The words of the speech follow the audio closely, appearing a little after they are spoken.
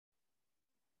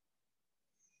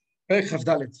פרק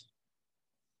כ"ד.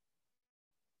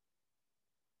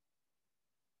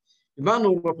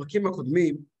 דיברנו בפרקים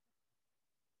הקודמים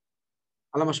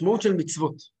על המשמעות של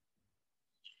מצוות.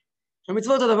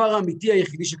 שהמצוות זה הדבר האמיתי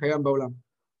היחידי שקיים בעולם.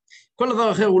 כל דבר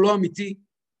אחר הוא לא אמיתי.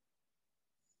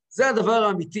 זה הדבר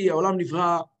האמיתי, העולם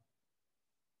נברא.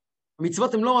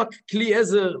 המצוות הן לא רק כלי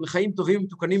עזר לחיים טובים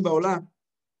ומתוקנים בעולם.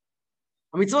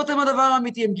 המצוות הן הדבר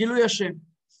האמיתי, הם גילוי השם.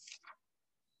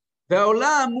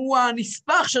 והעולם הוא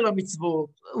הנספח של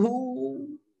המצוות,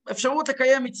 הוא אפשרות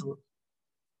לקיים מצוות.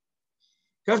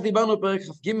 כך דיברנו בפרק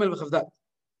כ"ג וכ"ד.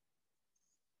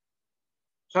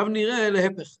 עכשיו נראה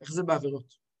להפך, איך זה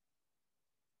בעבירות.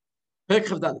 פרק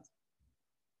כ"ד.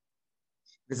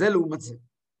 וזה לעומת זה.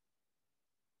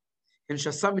 כן,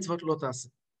 שעשה מצוות לא תעשה.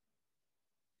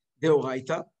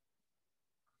 דאורייתא,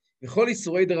 וכל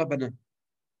איסורי דרבנן.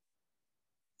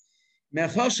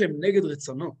 מאחר שהם נגד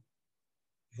רצונו,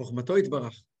 וחוכמתו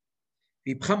יתברך,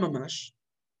 ויבחם ממש,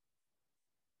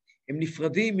 הם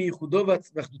נפרדים מייחודו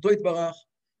ואחדותו יתברך,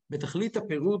 בתכלית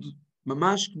הפירוד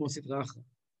ממש כמו סטרא אחרא.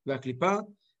 והקליפה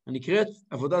הנקראת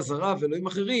עבודה זרה ואלוהים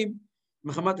אחרים,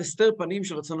 מחמת הסתר פנים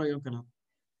של רצון היום כנען.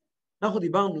 אנחנו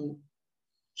דיברנו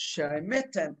שהאמת,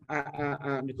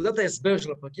 נקודת ההסבר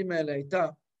של הפרקים האלה הייתה,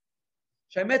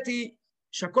 שהאמת היא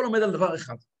שהכל עומד על דבר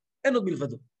אחד, אין עוד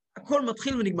מלבדו. הכל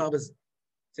מתחיל ונגמר בזה.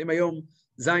 נמצאים היום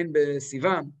זין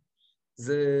בסיוון,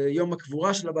 זה יום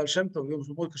הקבורה של הבעל שם טוב, יום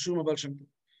שמואל קשור עם הבעל שם טוב.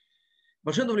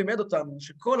 הבעל שם טוב לימד אותנו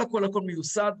שכל הכל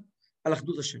מיוסד על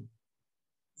אחדות השם.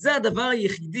 זה הדבר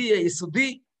היחידי,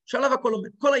 היסודי, שעליו הכל עומד.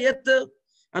 כל היתר,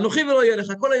 אנוכי ולא יהיה לך,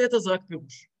 כל היתר זה רק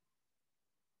פירוש.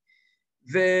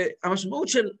 והמשמעות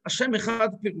של השם אחד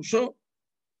פירושו,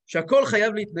 שהכל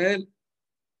חייב להתנהל,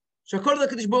 שהכל זה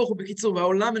הקדוש ברוך הוא בקיצור,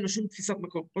 והעולם אין שום תפיסת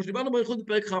מקום. כמו שדיברנו בייחוד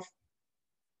בפרק כ'.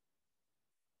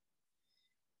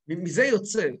 מזה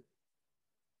יוצא,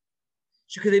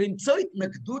 שכדי למצוא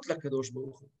התנגדות לקדוש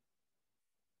ברוך הוא,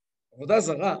 עבודה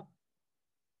זרה,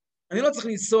 אני לא צריך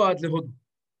לנסוע עד להודו.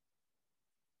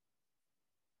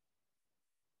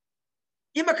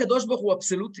 אם הקדוש ברוך הוא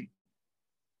אבסולוטי,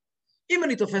 אם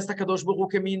אני תופס את הקדוש ברוך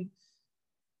הוא כמין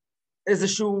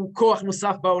איזשהו כוח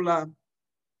נוסף בעולם,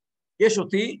 יש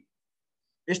אותי,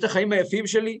 יש את החיים היפים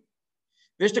שלי,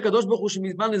 ויש את הקדוש ברוך הוא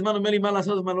שמזמן לזמן אומר לי מה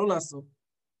לעשות ומה לא לעשות.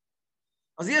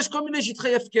 אז יש כל מיני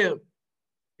שטחי הפקר.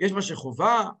 יש מה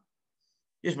שחובה,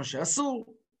 יש מה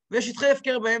שאסור, ויש שטחי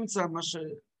הפקר באמצע, מה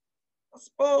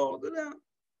הספורט, אתה יודע.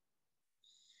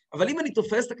 אבל אם אני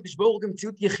תופס את הקדוש ברוך הוא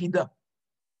כמציאות יחידה,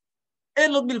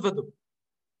 אין עוד מלבדו,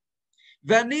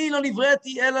 ואני לא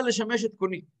נבראתי אלא לשמש את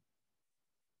קוני,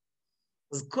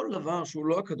 אז כל דבר שהוא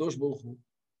לא הקדוש ברוך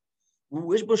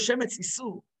הוא, יש בו שמץ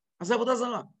איסור, אז זה עבודה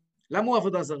זרה. למה הוא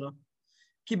עבודה זרה?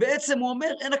 כי בעצם הוא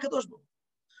אומר, אין הקדוש ברוך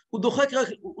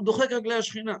הוא דוחק רגלי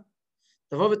השכינה.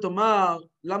 תבוא ותאמר,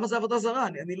 למה זה עבודה זרה?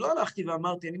 אני לא הלכתי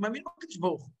ואמרתי, אני מאמין בקדוש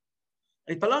ברוך הוא.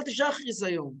 אני התפללתי שחריס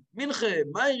היום, מנחה,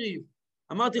 מייריב,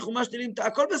 אמרתי חומש תהילים,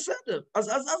 הכל בסדר.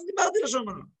 אז דיברתי לשון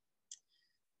הרע.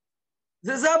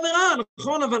 זה עבירה,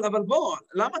 נכון, אבל בוא,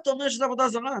 למה אתה אומר שזה עבודה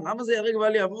זרה? למה זה יהרג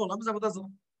ואל יעבור? למה זה עבודה זרה?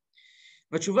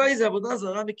 והתשובה היא, זה עבודה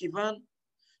זרה מכיוון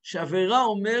שעבירה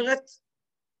אומרת,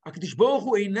 הקדוש ברוך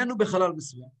הוא איננו בחלל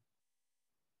מסוים.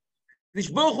 הקדוש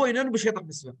ברוך הוא איננו בשטח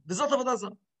מסוים, וזאת עבודה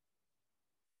זרה.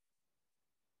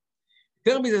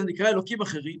 יותר מזה, זה נקרא אלוקים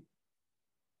אחרים.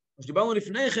 אז דיברנו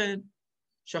לפני כן,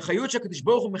 שהחיות שהקדוש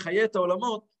ברוך הוא מחיה את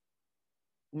העולמות,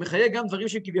 הוא מחיה גם דברים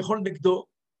שכביכול נגדו,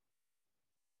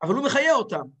 אבל הוא מחיה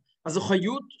אותם. אז זו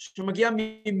חיות שמגיעה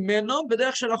ממנו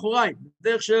בדרך של אחוריים,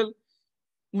 בדרך של...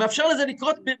 הוא מאפשר לזה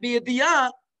לקרות בידיעה,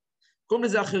 קוראים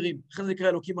לזה אחרים, לכן זה נקרא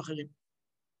אלוקים אחרים.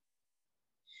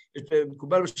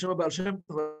 מקובל בשם הבעל שם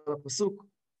טוב על הפסוק,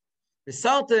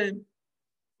 וסרתם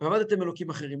ועבדתם אלוקים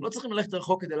אחרים. לא צריכים ללכת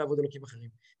רחוק כדי לעבוד אלוקים אחרים.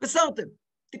 וסרתם,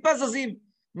 טיפה זזים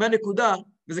מהנקודה,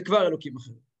 וזה כבר אלוקים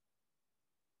אחרים.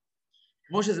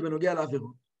 כמו שזה בנוגע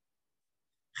לעבירות.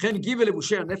 לכן גיבל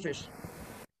לבושי הנפש,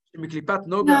 שמקליפת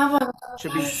נוגה,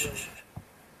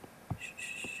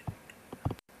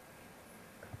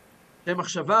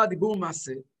 שמחשבה, דיבור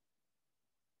ומעשה,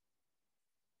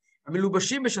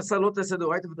 המלובשים בשסה לא תעשה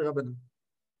דאורייתא ודרבנן.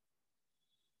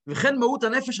 וכן מהות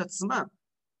הנפש עצמה,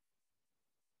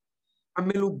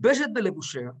 המלובשת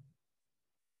בלבושיה,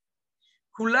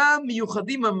 כולם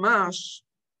מיוחדים ממש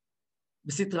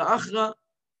בסטרא אחרא,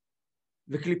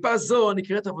 וקליפה זו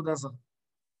נקראת עבודה זרה.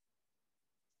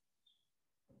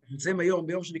 נמצאים היום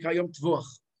ביום שנקרא יום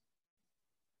טבוח.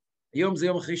 היום זה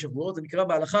יום אחרי שבועות, זה נקרא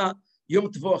בהלכה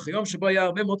יום טבוח, היום שבו היה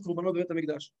הרבה מאוד קורבנות בבית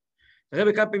המקדש.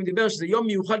 הרב כמה פעמים דיבר שזה יום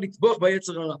מיוחד לטבוח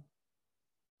ביצר הרע.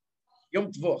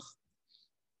 יום טבוח.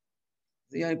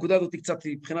 הנקודה הזאת קצת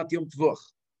מבחינת יום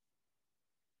טבוח.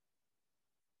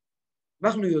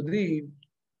 אנחנו יודעים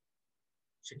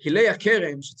שכלי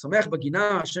הכרם שצומח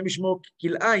בגינה, השם ישמו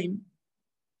כלאיים,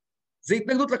 זה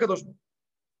התנגדות לקדוש ברוך הוא.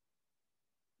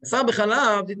 בשר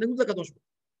בחלב זה התנגדות לקדוש ברוך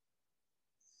הוא.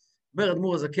 אומר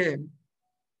אדמו"ר הזקן,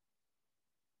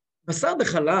 בשר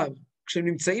בחלב, כשהם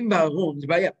נמצאים בארון, זה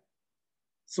בעיה.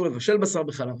 אסור לבשל בשר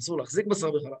בחלב, אסור להחזיק בשר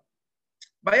בחלב.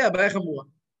 בעיה חמורה.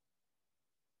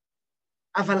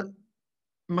 אבל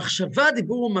מחשבה,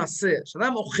 דיבור ומעשה,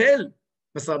 שאדם אוכל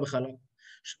בשר בחלב,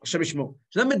 השם ישמור,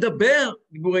 שאדם מדבר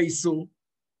דיבורי איסור,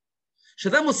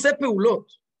 שאדם עושה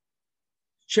פעולות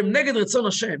שהן נגד רצון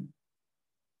השם,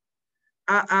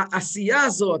 העשייה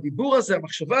הזו, הדיבור הזה,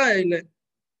 המחשבה האלה,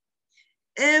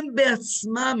 הם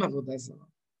בעצמם עבודה זרה.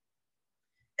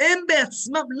 הם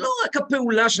בעצמם, לא רק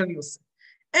הפעולה שאני עושה,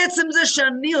 עצם זה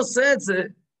שאני עושה את זה,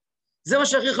 זה מה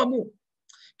שהכי חמור.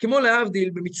 כמו להבדיל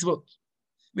במצוות.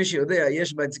 מי שיודע,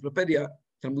 יש באנציקלופדיה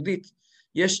תלמודית,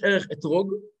 יש ערך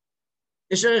אתרוג,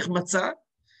 יש ערך מצה,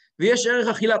 ויש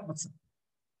ערך אכילת מצה.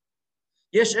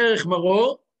 יש ערך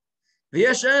מרור,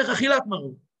 ויש ערך אכילת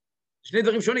מרור. שני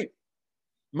דברים שונים.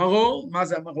 מרור, מה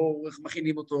זה המרור, איך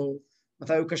מכינים אותו,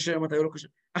 מתי הוא קשר, מתי הוא לא קשר.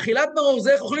 אכילת מרור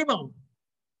זה איך אוכלים מרור.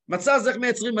 מצה זה איך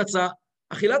מייצרים מצה,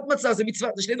 אכילת מצה זה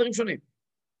מצווה, זה שני דברים שונים.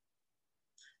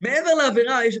 מעבר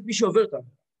לעבירה יש את מי שעובר את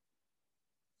העבירה.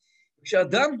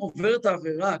 כשאדם עובר את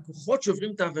העבירה, הכוחות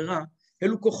שעוברים את העבירה,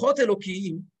 אלו כוחות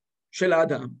אלוקיים של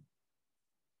האדם.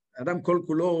 האדם כל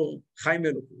כולו חי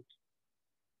מאלוקות.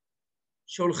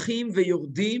 שהולכים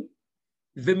ויורדים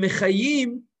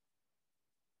ומחיים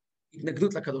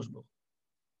התנגדות לקדוש ברוך הוא.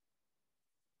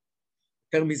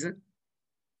 יותר מזה,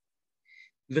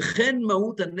 וכן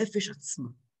מהות הנפש עצמה,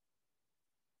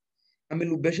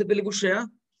 המלובשת בלבושיה,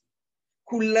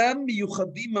 כולם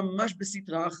מיוחדים ממש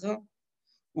בסתרה אחרא,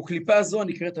 וקליפה זו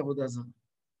הנקראת עבודה זרה.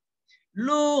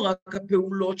 לא רק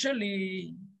הפעולות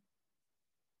שלי,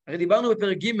 הרי דיברנו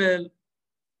בפרק ג',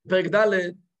 בפרק ד',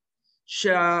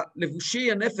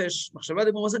 שהלבושי, הנפש, מחשבה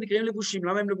דיבור, מה זה נקראים לבושים?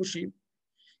 למה הם לבושים?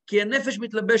 כי הנפש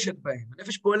מתלבשת בהם,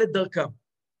 הנפש פועלת דרכם.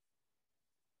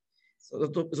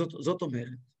 זאת אומרת,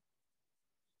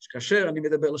 שכאשר אני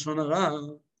מדבר לשון הרע,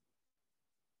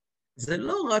 זה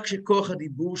לא רק שכוח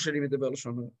הדיבור שלי מדבר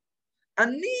לשון הרע.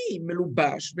 אני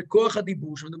מלובש בכוח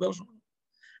הדיבור שמדבר לשון הרע.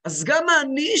 אז גם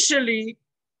האני שלי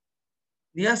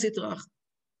נהיה סתרה אחת.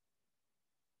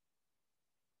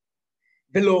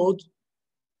 ולא עוד,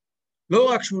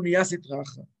 לא רק שהוא נהיה סתרה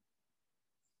אחת,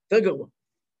 יותר גרוע,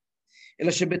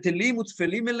 אלא שבטלים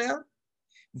ותפלים אליה,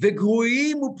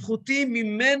 וגרועים ופחותים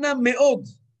ממנה מאוד.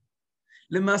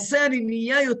 למעשה אני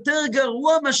נהיה יותר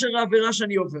גרוע מאשר העבירה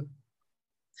שאני עובר.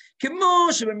 כמו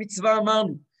שבמצווה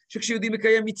אמרנו, שכשיהודי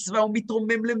מקיים מצווה הוא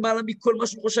מתרומם למעלה מכל מה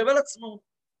שהוא חושב על עצמו.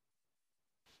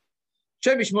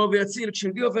 שם ישמור ויציל,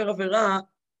 כשיהודי עובר עבירה,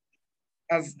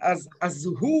 אז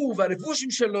הוא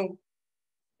והלבושים שלו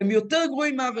הם יותר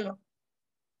גרועים מהעבירה.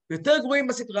 יותר גרועים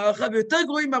בסתרה האחת ויותר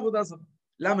גרועים מהעבודה זרה.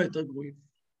 למה יותר גרועים?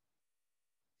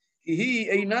 כי היא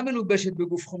אינה מלובשת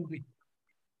בגוף חומרי.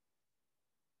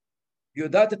 היא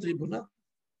יודעת את ריבונה,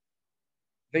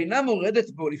 ואינה מורדת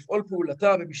בו לפעול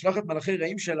פעולתה במשלחת מלאכי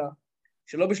רעים שלה,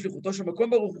 שלא בשליחותו של מקום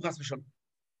ברוך הוא חס ושלום.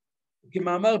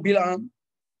 כמאמר בלעם,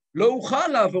 לא אוכל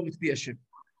לעבור את פי השם,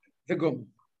 וגומר.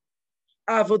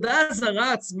 העבודה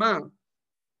הזרה עצמה,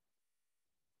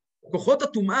 כוחות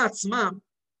הטומאה עצמם,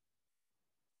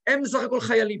 הם בסך הכל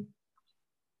חיילים.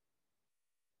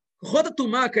 כוחות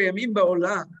הטומאה הקיימים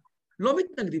בעולם לא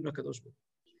מתנגדים לקדוש ברוך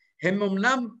הוא. הם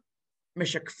אמנם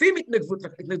משקפים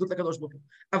התנגדות לקדוש ברוך הוא,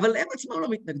 אבל הם עצמם לא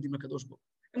מתנגדים לקדוש ברוך הוא.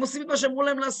 הם עושים את מה שאמרו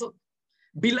להם לעשות.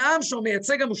 בלעם, שהוא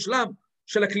מייצג המושלם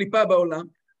של הקליפה בעולם,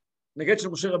 נגד של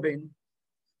משה רבינו,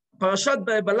 פרשת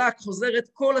בלק חוזרת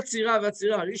כל הצירה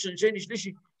והצירה, ראשון, שני,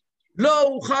 שלישי, לא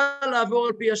אוכל לעבור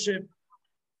על פי השם.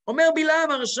 אומר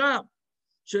בלעם הרשע,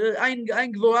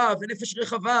 שעין גבוהה ונפש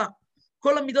רחבה,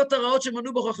 כל המידות הרעות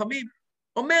שמנו בו חכמים,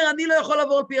 אומר, אני לא יכול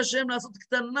לעבור על פי השם, לעשות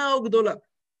קטנה או גדולה.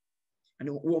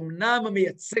 הוא אמנם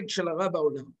המייצג של הרע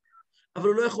בעולם, אבל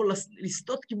הוא לא יכול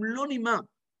לסטות כמלוא נימה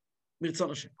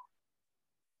מרצון השם.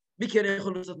 מי כן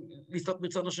יכול לסטות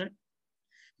מרצון השם?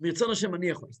 מרצון השם אני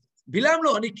יכול לסטות. בלעם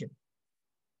לא, אני כן.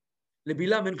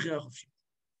 לבלעם אין בחירה חופשית.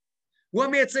 הוא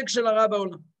המייצג של הרע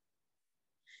בעולם.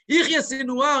 יחיה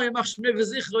סנואר, ימח שמי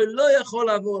וזכרו, לא יכול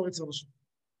לעבור על רצון השם.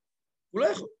 הוא לא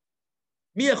יכול.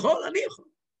 מי יכול? אני יכול.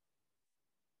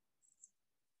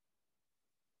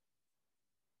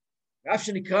 ואף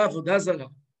שנקרא עבודה זרה.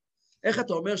 איך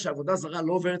אתה אומר שעבודה זרה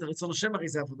לא עוברת על רצון השם? הרי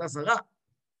זה עבודה זרה.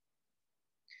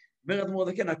 אומר אדמו"ר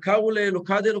הזקן, הכרו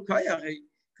לאלוקא דאלוקאי, הרי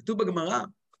כתוב בגמרא,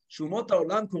 שאומות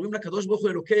העולם קוראים לקדוש ברוך הוא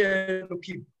אלוקי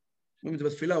האלוקים. אומרים את זה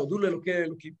בתפילה, הודו לאלוקי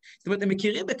האלוקים. זאת אומרת, הם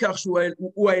מכירים בכך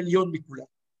שהוא העליון מכולם.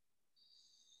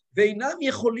 ואינם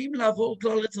יכולים לעבור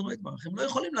כלל רצונו יתברך. הם לא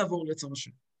יכולים לעבור רצון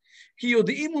השם. כי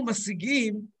יודעים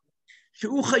ומשיגים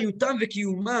שהוא חיותם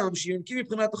וקיומם, שיונקים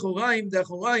מבחינת אחוריים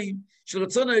דאחוריים, של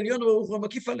רצון העליון וברוך הוא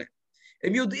המקיף עליהם.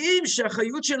 הם יודעים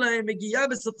שהחיות שלהם מגיעה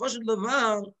בסופו של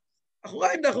דבר,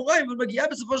 אחוריים דאחוריים, אבל מגיעה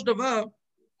בסופו של דבר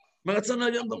מהרצון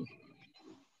העליון ברוך.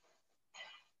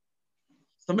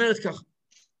 זאת אומרת ככה.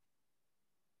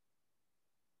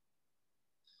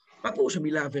 מה פירוש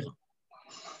המילה עבירה?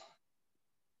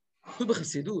 כתוב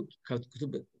בחסידות,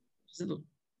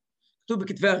 כתוב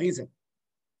בכתבי אריזה.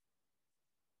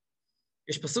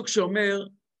 יש פסוק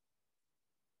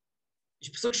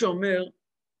שאומר,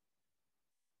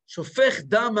 שופך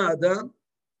דם האדם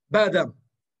באדם.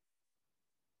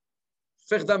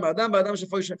 שופך דם האדם באדם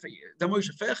דמו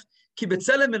ישפך, כי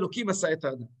בצלם אלוקים עשה את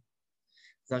האדם.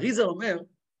 אז אריזה אומר,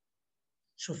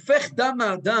 שופך דם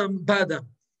האדם באדם,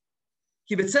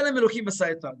 כי בצלם אלוקים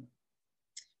עשה את האדם.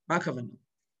 מה הכוונה?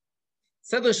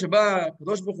 סדר שבה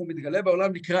הקדוש ברוך הוא מתגלה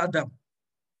בעולם נקרא אדם.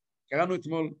 קראנו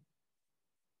אתמול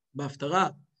בהפטרה,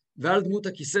 ועל דמות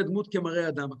הכיסא דמות כמראה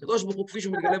אדם. הקדוש ברוך הוא כפי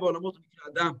שהוא מתגלה בעולמות הוא נקרא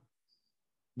אדם,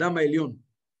 אדם העליון.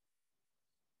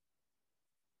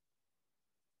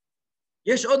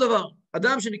 יש עוד דבר,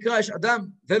 אדם שנקרא, יש אדם,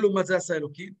 ולעומת זה עשה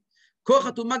אלוקים, כוח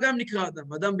הטומאה גם נקרא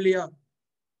אדם, אדם בליעה.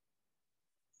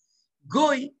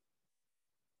 גוי,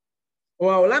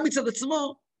 או העולם מצד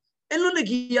עצמו, אין לו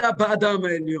נגיעה באדם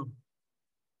העליון.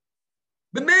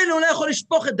 במילא הוא לא יכול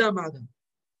לשפוך את דם האדם.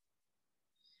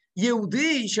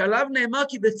 יהודי שעליו נאמר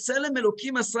כי בצלם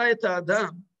אלוקים עשה את האדם,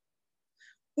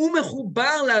 הוא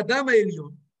מחובר לאדם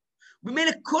העליון.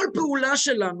 במילא כל פעולה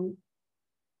שלנו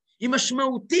היא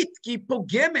משמעותית, כי היא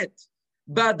פוגמת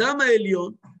באדם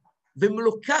העליון,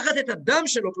 ולוקחת את הדם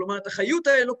שלו, כלומר את החיות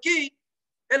האלוקית,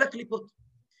 אל הקליפות.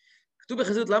 כתוב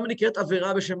בחסידות, למה נקראת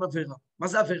עבירה בשם עבירה? מה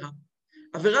זה עבירה?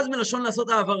 עבירה זה מלשון לעשות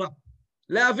העברה,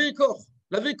 להעביר כוח,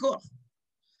 להעביר כוח.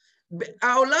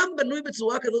 העולם בנוי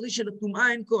בצורה כזאת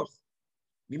שלטומאה אין כוח.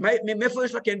 מאיפה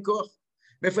יש לה כן כוח?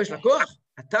 מאיפה יש לה כוח?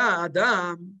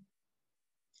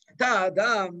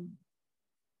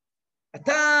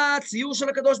 אתה ציור של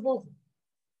הקדוש ברוך הוא.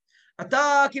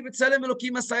 אתה כי בצלם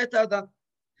אלוקים עשה את האדם.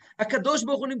 הקדוש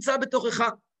ברוך הוא נמצא בתוכך.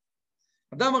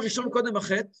 אדם הראשון קודם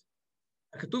החטא,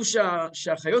 כתוב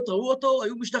שהחיות ראו אותו,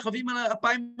 היו משתחווים על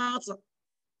אפיים מארצה.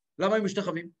 למה היו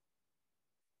משתחווים?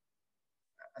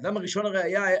 האדם הראשון הרי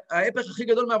היה ההפך הכי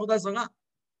גדול מעבודה זרה.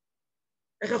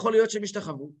 איך יכול להיות שהם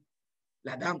השתחוו?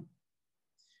 לאדם.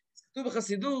 כתוב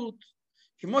בחסידות,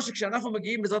 כמו שכשאנחנו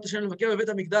מגיעים בעזרת השם לבקר בבית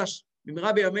המקדש,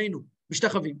 במהרה בימינו,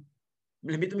 משתחווים.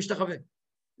 למי אתה משתחווה?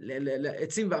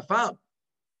 לעצים ואחר.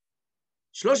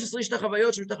 13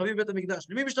 השתחוויות שמשתחווים בבית המקדש.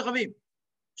 למי משתחווים?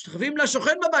 משתחווים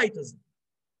לשוכן בבית הזה.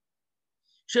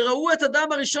 שראו את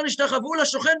אדם הראשון השתחוו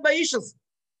לשוכן באיש הזה.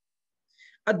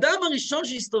 אדם הראשון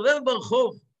שהסתובב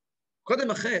ברחוב,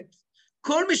 קודם החטא,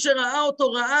 כל מי שראה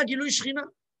אותו ראה גילוי שכינה,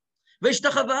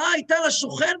 והשתחווה הייתה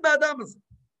לשוכן באדם הזה.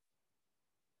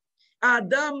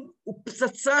 האדם הוא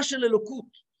פצצה של אלוקות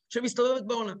שמסתובבת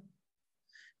בעולם.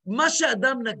 מה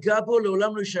שאדם נגע בו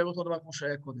לעולם לא יישאר אותו דבר כמו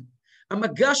שהיה קודם.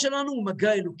 המגע שלנו הוא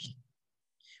מגע אלוקי.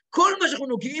 כל מה שאנחנו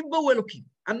נוגעים בו הוא אלוקי.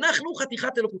 אנחנו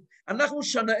חתיכת אלוקות, אנחנו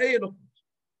שנאי אלוקות.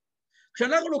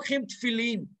 כשאנחנו לוקחים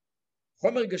תפילין,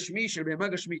 חומר גשמי של בהמה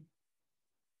גשמית,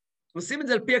 עושים את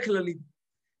זה על פי הכללים,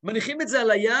 מניחים את זה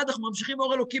על היד, אנחנו ממשיכים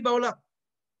אור אלוקי בעולם.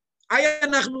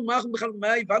 אנחנו, מה אנחנו בכלל, מה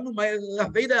הבנו, מה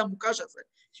הווידה העמוקה של זה?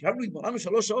 שבנו, התבוננו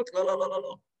 3 שעות?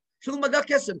 לא. יש לנו מגע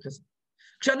קסם כזה.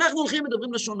 כשאנחנו הולכים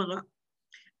מדברים לשון הרע,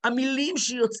 המילים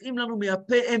שיוצאים לנו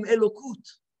מהפה הם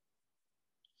אלוקות.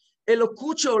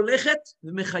 אלוקות שהולכת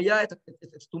ומחיה את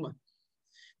הטומאה.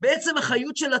 בעצם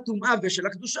החיות של הטומאה ושל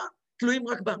הקדושה תלויים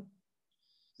רק בה.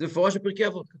 זה מפורש בפרקי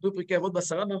אבות. כתוב בפרקי אבות,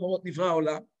 ב10 מאמרות נברא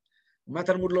העולם, ומה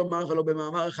תלמוד לומר ולא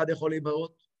במאמר אחד יכול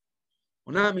להיברות.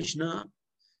 עונה המשנה,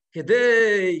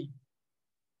 כדי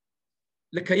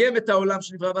לקיים את העולם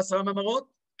שנברא ב10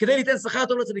 מאמרות, כדי ליתן שכר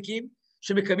טוב לצדיקים,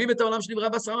 שמקיימים את העולם שנברא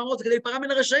ב10 מאמרות, כדי להיפרע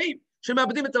מן הרשעים,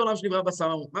 שמאבדים את העולם שנברא ב10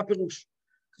 מאמרות. מה הפירוש?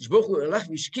 כשברוך הוא הלך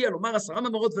והשקיע לומר 10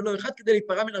 מאמרות ולא אחד, כדי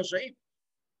להיפרע מן הרשעים.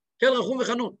 כן, רחום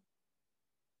וחנון.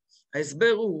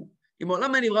 ההסבר הוא, אם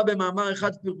העולם היה נברא במאמר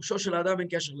אחד, פירושו של האדם אין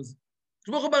קשר לזה.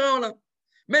 כשברוך הוא ברא העולם.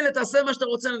 מילא תעשה מה שאתה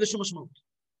רוצה, אין לזה שום משמעות.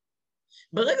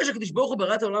 ברגע שקדוש ברוך הוא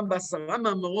ברא את העולם ב10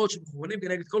 מאמרות שמכוונים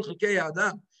כנגד כל חלקי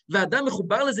האדם, והאדם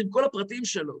מחובר לזה עם כל הפרטים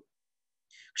שלו,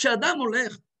 כשאדם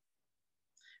הולך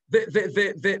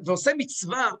ועושה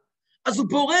מצווה, אז הוא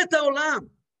בורא את העולם.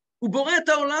 הוא בורא את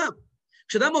העולם.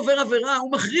 כשאדם עובר עבירה,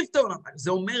 הוא מחריב את העולם.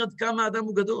 זה אומר עד כמה האדם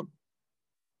הוא גדול.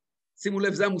 שימו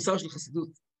לב, זה המוסר של חסידות.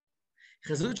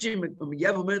 חסידות שהיא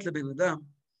מגיעה ואומרת לבן אדם,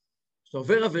 כשאתה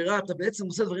עובר עבירה, אתה בעצם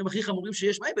עושה דברים הכי חמורים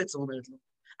שיש. מה היא בעצם אומרת לו?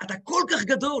 אתה כל כך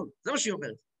גדול, זה מה שהיא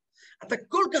אומרת. אתה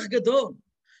כל כך גדול,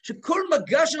 שכל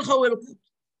מגע שלך הוא אלוקות.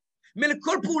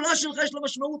 מלכל פעולה שלך יש לה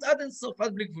משמעות עד אין סוף,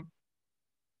 עד בלי גבול.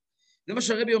 זה מה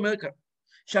שהרבי אומר כאן,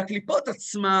 שהקליפות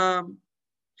עצמם,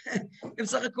 הם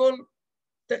סך הכל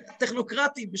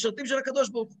טכנוקרטים, משרתים של הקדוש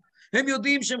ברוך הוא. הם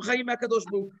יודעים שהם חיים מהקדוש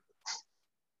ברוך הוא.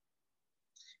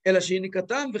 אלא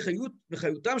שיניקתם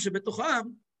וחיותם שבתוכם,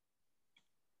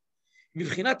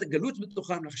 מבחינת הגלות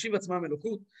בתוכם, להחשיב עצמם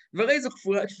אלוקות, והרי זו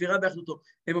כפירה באחדותו.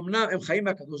 הם חיים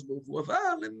מהקדוש ברוך הוא,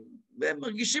 אבל הם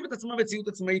מרגישים את עצמם מציאות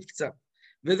עצמאית קצת.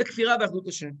 וזה כפירה באחדות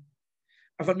השם.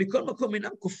 אבל מכל מקום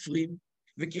אינם כופרים,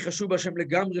 וכי חשוב בהשם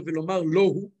לגמרי ולומר לא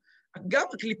הוא, גם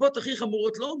הקליפות הכי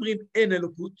חמורות לא אומרים אין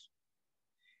אלוקות,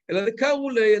 אלא לקרו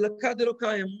לאלוקד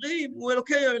אלוקי, אומרים הוא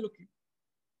אלוקי האלוקים.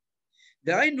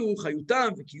 דהיינו חיותם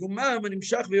וקיומם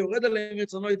הנמשך ויורד עליהם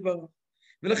רצונו יתברך.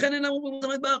 ולכן אינם אומרים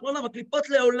רצונו יתברך לעולם, הקליפות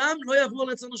לעולם לא יעברו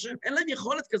לרצון השם, אין להם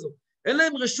יכולת כזאת, אין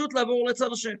להם רשות לעבור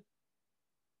לרצון השם.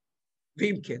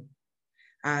 ואם כן,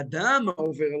 האדם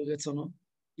העובר על רצונו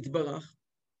יתברך,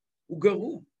 הוא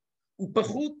גרוע, הוא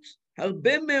פחות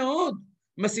הרבה מאוד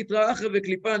מסתרה אחר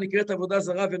וקליפה הנקראת עבודה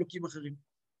זרה ואלוקים אחרים.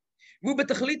 והוא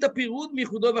בתכלית הפירוד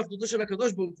מייחודו ואחדותו של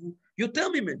הקדוש ברוך הוא יותר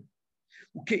ממנו.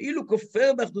 הוא כאילו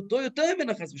כופר באחדותו יותר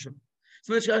ממנו חס ושלום. זאת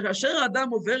אומרת שכאשר האדם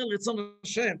עובר על רצון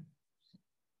השם,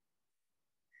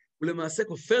 הוא למעשה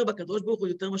כופר בקדוש ברוך הוא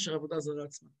יותר מאשר עבודה זרה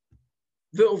עצמה.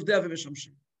 ועובדיה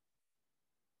ומשמשים. זאת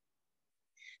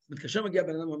אומרת, כאשר מגיע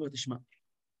בן אדם ואומר, תשמע,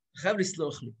 חייב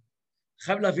לסלוח לי,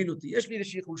 חייב להבין אותי, יש לי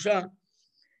איזושהי חולשה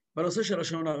בנושא של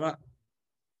לשון הרע.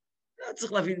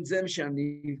 צריך להבין את זה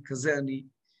שאני, כזה אני,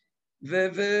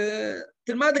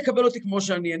 ותלמד לקבל אותי כמו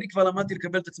שאני, אני כבר למדתי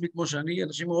לקבל את עצמי כמו שאני,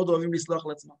 אנשים מאוד אוהבים לסלוח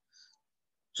לעצמם.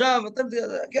 עכשיו, אתם,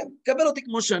 כן, קבל אותי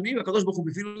כמו שאני, והקדוש ברוך הוא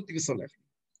מבין אותי וסולח לי.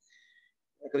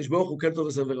 הקדוש ברוך הוא כן טוב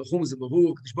ורחום, זה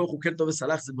ברור, הקדוש ברוך הוא כן טוב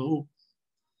וסלח, זה ברור.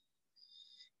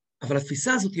 אבל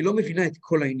התפיסה הזאת היא לא מבינה את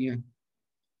כל העניין.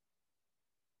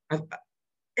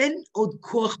 אין עוד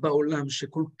כוח בעולם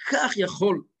שכל כך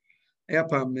יכול, היה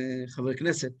פעם חבר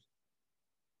כנסת,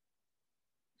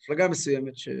 מפלגה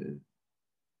מסוימת שהייתה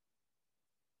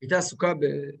עסוקה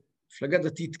במפלגה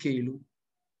דתית כאילו,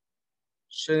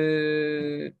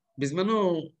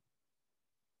 שבזמנו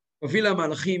הובילה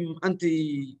מהלכים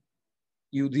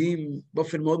אנטי-יהודיים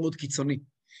באופן מאוד מאוד קיצוני.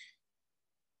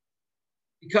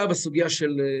 בעיקר בסוגיה של,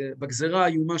 בגזרה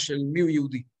האיומה של מיהו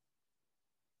יהודי.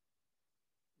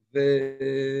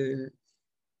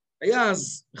 והיה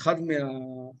אז אחד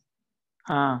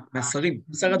מהשרים,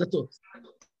 שר הדתות.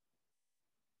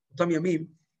 אותם ימים,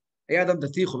 היה אדם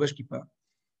דתי חובש כיפה,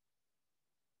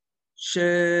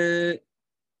 שתרפד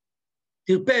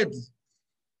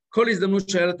כל הזדמנות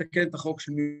שהיה לתקן את החוק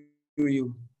של מיהו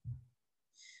יהודי.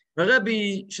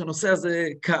 והרבי, שהנושא הזה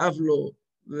כאב לו,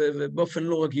 ובאופן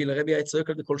לא רגיל, הרבי היה צועק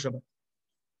על זה כל שבת.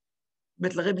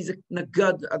 באמת לרבי זה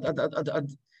נגד עד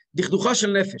דכדוכה של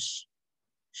נפש.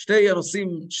 שתי הנושאים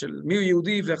של מיהו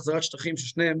יהודי והחזרת שטחים,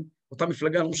 ששניהם, אותה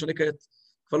מפלגה, לא משנה כעת,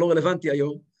 כבר לא רלוונטי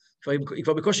היום, היא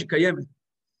כבר בקושי קיימת,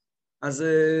 אז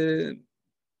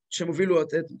שהם הובילו את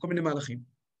כל מיני מהלכים.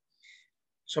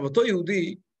 עכשיו, אותו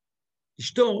יהודי,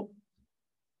 אשתו,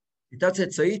 הייתה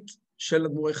צאצאית של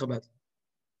אדמו"רי חב"ד.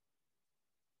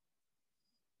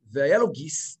 והיה לו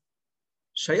גיס,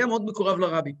 שהיה מאוד מקורב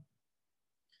לרבי.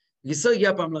 גיסו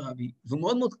הגיע פעם לרבי, והוא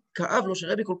מאוד מאוד כאב לו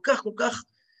שרבי כל כך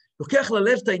לוקח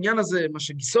ללב את העניין הזה, מה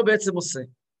שגיסו בעצם עושה.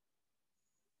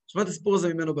 שמע את הסיפור הזה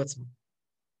ממנו בעצמו.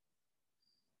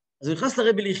 אז הוא נכנס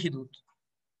לרבי ליחידות,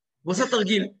 הוא עושה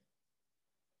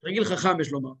תרגיל חכם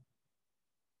יש לומר.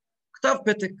 כתב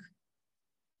פתק.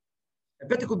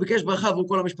 הפתק הוא ביקש ברכה עבור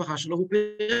כל המשפחה שלו, הוא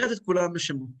פירט את כולם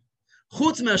בשמות.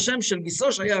 חוץ מהשם של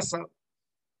גיסו שהיה השר.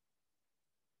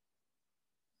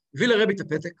 הביא לרבי את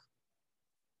הפתק.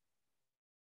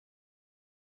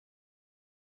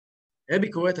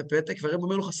 רבי קורא את הפתק, והרבי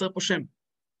אומר לו, חסר פה שם.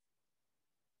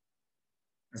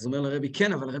 אז הוא אומר לרבי,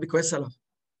 כן, אבל הרבי כועס עליו.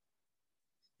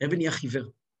 רבי נהיה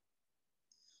חיוור.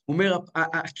 הוא אומר,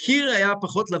 הקיר היה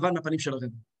פחות לבן מהפנים של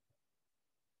הרבי.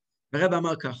 והרבי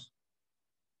אמר כך,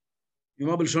 הוא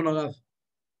אמר בלשון הרב,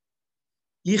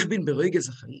 איך בין ברגע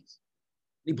זפאית,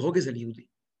 אני ברוגז על יהודי.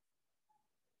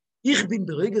 איך בין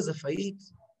ברגע זפאית,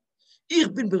 איך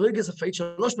בין ברגע זפאית,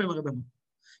 3 פעמים הרבי אמר.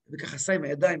 וכך עשה עם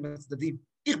הידיים מהצדדים,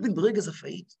 איך בין ברגע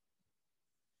זפאית.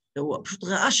 הוא פשוט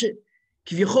ראה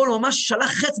שכביכול הוא ממש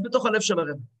שלח חץ בתוך הלב של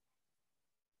הרבי.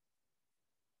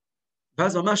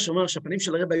 ואז ממש אומר שהפנים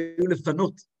של הרבי היו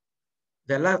לבנות,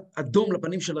 ועלה אדום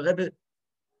לפנים של הרבי,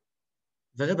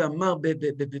 והרבי אמר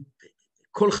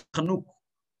בקול חנוק,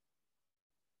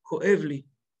 כואב לי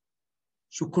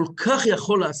שהוא כל כך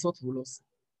יכול לעשות והוא לא עושה.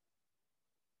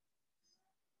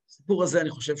 הסיפור הזה, אני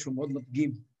חושב שהוא מאוד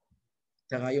מדגים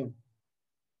את הרעיון.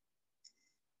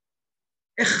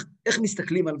 איך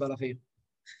מסתכלים על בעל החיים?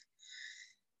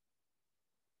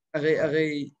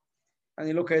 הרי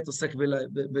אני לא כעת עוסק,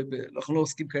 אנחנו לא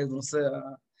עוסקים כעת בנושא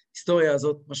ההיסטוריה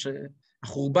הזאת, מה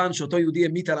שהחורבן שאותו יהודי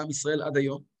המית על עם ישראל עד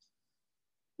היום,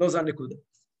 לא זה הנקודה.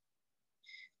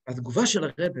 התגובה של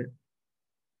הרבי,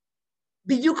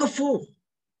 בדיוק הפוך.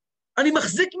 אני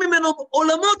מחזיק ממנו,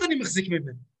 עולמות אני מחזיק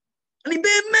ממנו. אני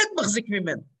באמת מחזיק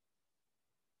ממנו.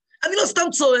 אני לא סתם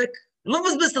צועק, לא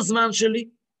מבזבז את הזמן שלי.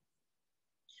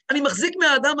 אני מחזיק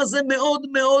מהאדם הזה מאוד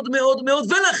מאוד מאוד מאוד,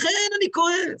 ולכן אני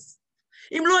כועס.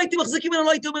 אם לא הייתי מחזיק ממנו,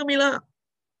 לא הייתי אומר מילה.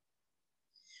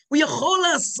 הוא יכול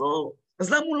לעשות, אז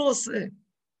למה הוא לא עושה?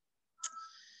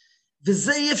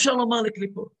 וזה אי אפשר לומר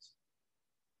לקליפות.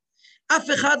 אף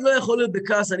אחד לא יכול להיות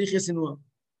בכעס על יחיא סנוואר.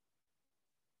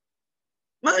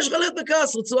 מה יש לך להיות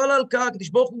בכעס? רצועה להלקה, הקדוש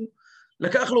ברוך הוא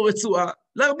לקח לו רצועה,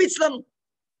 להרביץ לנו.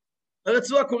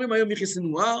 הרצועה קוראים היום יחיא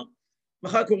סנוואר,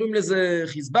 מחר קוראים לזה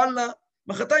חיזבאללה,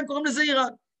 מחרתיים קוראים לזה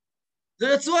איראן.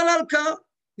 זה רצועה להלקה,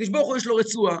 הקדוש ברוך הוא יש לו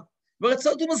רצועה,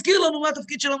 והרצועות הוא מזכיר לנו מה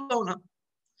התפקיד שלנו בעולם.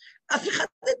 אף אחד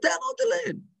אין טענות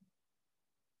אליהם.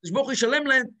 הקדוש ברוך הוא ישלם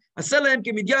להם, עשה להם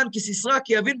כמדיין, כסיסרא,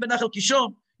 כיבין בנחל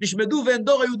קישון, נשמדו ואין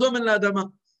דור היו דומן לאדמה.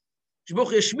 הקדוש ברוך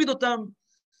הוא ישמיד אותם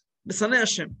בשנא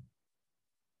השם.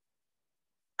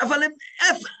 אבל הם,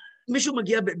 מישהו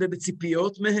מגיע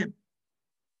בציפיות מהם.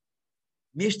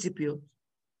 מי יש ציפיות?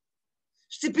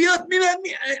 יש ציפיות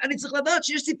ממני, אני צריך לדעת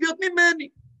שיש ציפיות ממני.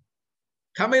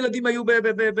 כמה ילדים היו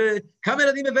כמה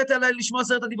ילדים הבאת עליי לשמוע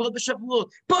 10 הדיברות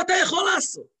בשבועות? פה אתה יכול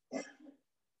לעשות.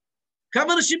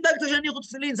 כמה אנשים דאגת שאני יכול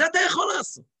תפילין? זה אתה יכול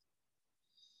לעשות.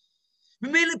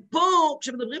 ממילא פה,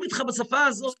 כשמדברים איתך בשפה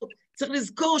הזאת, צריך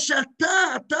לזכור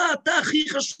שאתה הכי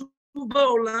חשוב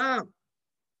בעולם.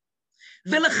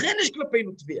 ולכן יש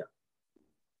כלפינו תביעה.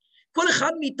 כל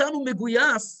אחד מאיתנו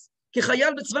מגויס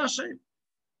כחייל בצבא השם.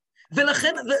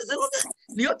 ולכן, זה לא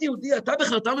להיות יהודי, אתה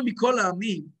בחרתנו מכל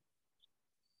העמים,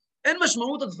 אין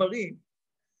משמעות הדברים,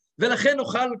 ולכן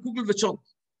נאכל קוגל וצ'ונט,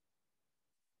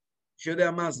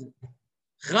 שיודע מה זה,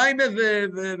 חריימה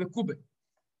וקובה.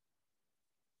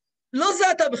 לא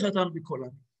זה אתה בחרתנו מכל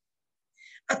העמים.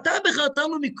 אתה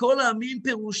בחרתנו מכל העמים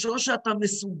פירושו שאתה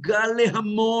מסוגל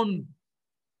להמון.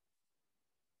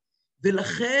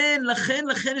 ולכן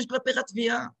יש כלפיך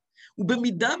תביעה.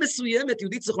 ובמידה מסוימת,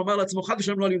 יהודי צריך לומר לעצמו, חד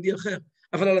ושלום לא על יהודי אחר,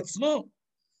 אבל על עצמו,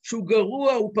 שהוא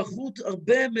גרוע, הוא פחות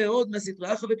הרבה מאוד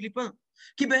מהסטרא אחרא וקליפה.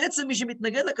 כי בעצם מי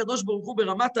שמתנגד לקדוש ברוך הוא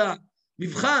ברמת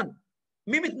המבחן,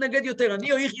 מי מתנגד יותר,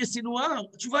 אני או יחיא סנוואר?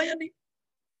 התשובה היא אני.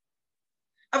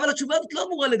 אבל התשובה הזאת לא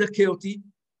אמורה לדכא אותי,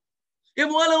 היא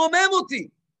אמורה לרומם אותי.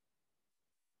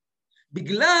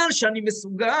 בגלל שאני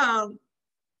מסוגל,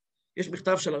 יש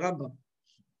מכתב של הרמב"ם,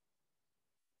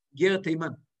 גר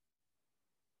תימן.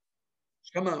 יש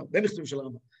כמה, הרבה מכתבים של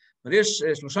הרמב"ם, אבל יש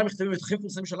 3 מכתבים הכי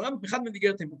מפורסמים של הרמב"ם, אחד מהם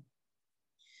באיגרת תימן.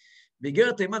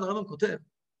 באיגרת תימן הרמב"ם כותב,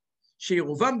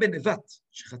 שירובעם בן נבט,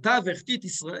 שחטא והחטיא את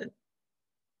ישראל,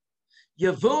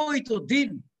 יבוא איתו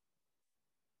דין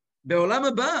בעולם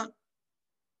הבא,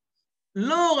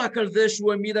 לא רק על זה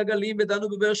שהוא העמיד עגלים ודנו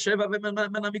בבאר שבע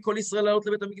ומנע מכל ישראל לעלות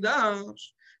לבית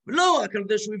המקדש, ולא רק על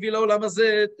זה שהוא הביא לעולם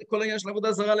הזה את כל העניין של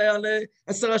עבודה זרה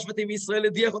ל10 שבטים מישראל,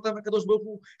 הדיח אותם הקדוש ברוך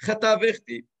הוא, חטא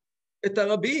והחטיא את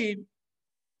הרבים,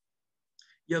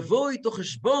 יבוא איתו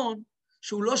חשבון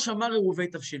שהוא לא שמר עירובי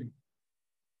תבשילים.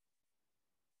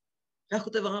 כך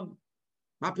כותב הרמב"ם.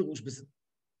 מה הפירוש בזה?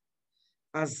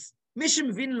 אז מי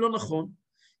שמבין לא נכון,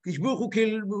 הקדוש ברוך הוא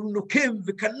כאילו נוקם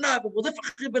וקנא ורודף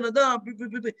אחרי בן אדם,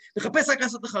 מחפש רק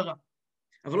לעשות אחריו.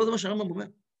 אבל לא זה מה שהרמב"ם אומר.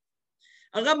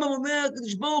 הרמב"ם אומר,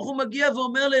 הקדוש ברוך הוא מגיע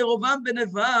ואומר לירובעם בן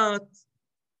נבט,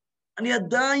 אני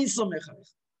עדיין סומך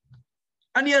עליך.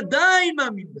 אני עדיין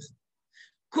מאמין בך.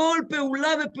 כל פעולה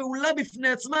ופעולה בפני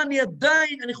עצמה,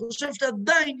 אני חושב שאתה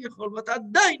עדיין יכול, ואתה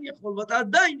עדיין יכול, ואתה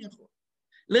עדיין יכול.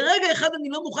 לרגע אחד אני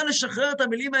לא מוכן לשחרר את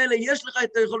המילים האלה, יש לך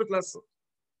את היכולת לעשות.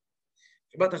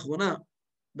 שבת האחרונה,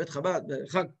 בית חב"ד,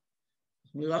 בחג,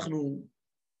 אנחנו אירחנו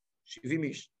 70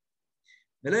 איש.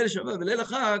 בליל שבת, בליל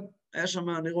החג, היה שם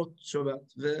נרות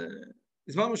שבת,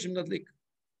 והזמרנו שנדליק.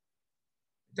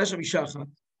 הייתה שם אישה אחת,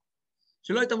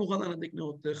 שלא הייתה מוכנה להדליק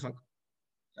נרות חג.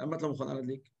 למה לא מוכנה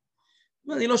להדליק?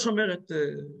 אני לא שומר את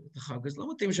החג, אז לא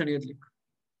מתאים שאני אדליק.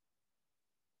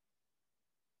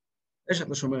 שאת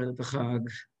לא שומרת את החג.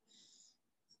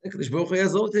 הקדוש ברוך הוא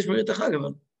יעזור אותי לשמור את החג, אבל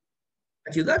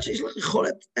את יודעת שיש לך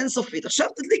יכולת אינסופית, עכשיו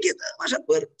תדליקי את מה שאת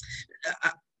פועלת.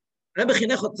 הרבי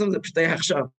חינך אותנו, זה פשוט היה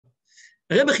עכשיו.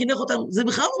 הרבי חינך אותנו, זה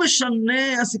בכלל לא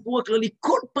משנה הסיפור הכללי,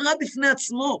 כל פרט בפני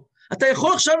עצמו. אתה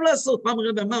יכול עכשיו לעשות, פעם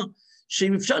הרבי אמר,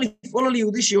 שאם אפשר לפעול על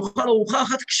יהודי שיאכל ארוחה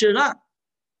אחת כשרה,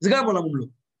 זה גם עולם ומלואו.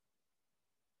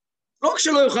 לא רק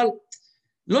שלא יאכל,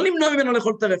 לא למנוע ממנו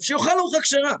לאכול טרף, שיאכל ארוחה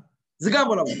כשרה, זה גם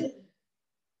עולם ומלואו.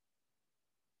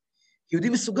 יהודי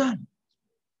מסוגל.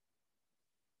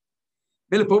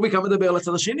 ולפה הוא בעיקר מדבר על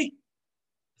הצד השני,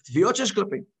 התביעות שיש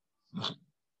כלפי.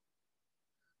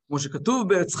 כמו שכתוב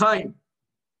בעץ חיים,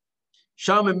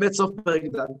 שם באמת סוף פרק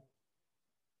ד',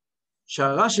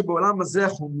 שהרע שבעולם הזה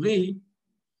החומרי,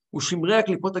 הוא שמרי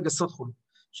הקליפות הגסות חולו.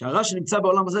 שהרע שנמצא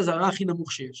בעולם הזה זה הרע הכי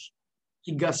נמוך שיש,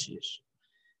 הכי גס שיש.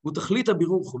 הוא תכלית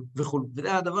הבירור וכולו,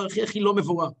 וזה הדבר הכי לא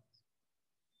מבורר.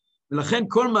 ולכן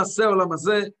כל מעשי העולם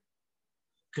הזה,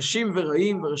 קשים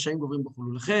ורעים ורשעים גוברים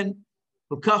בכולו. לכן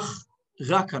כל כך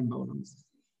רע כאן בעולם הזה.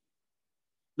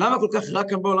 למה כל כך רע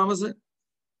כאן בעולם הזה?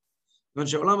 כיוון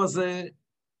שהעולם הזה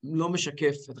לא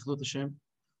משקף את אחדות השם,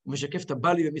 הוא משקף את הבא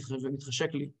לי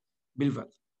ומתחשק לי בלבד.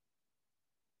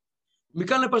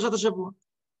 מכאן לפרשת השבוע.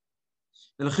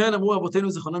 ולכן אמרו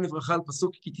רבותינו זכרונם לברכה על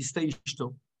פסוק כי תסתה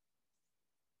אשתו.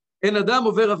 אין אדם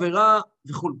עובר עבירה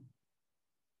וכו'.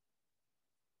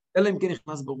 אלא אם כן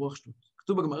נכנס בו רוח שטות.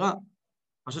 כתוב בגמרא,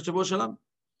 פרשת שבוע שלנו,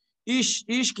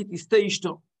 איש כי תסתה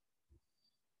אשתו.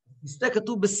 תסתה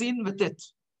כתוב בסין וטט.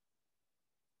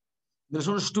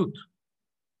 בלשון השטות.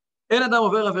 אין אדם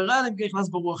עובר עבירה, אלא אם כן נכנס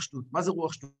בו רוח שטות. מה זה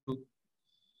רוח שטות?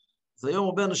 אז היום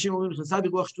הרבה אנשים אומרים, נכנסה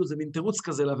ברוח שטות, זה מין תירוץ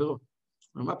כזה לעבירות.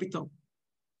 אבל מה פתאום?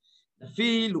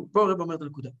 אפילו, פה הרב אומר את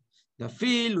הנקודה,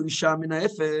 אפילו אישה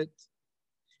מנאפת,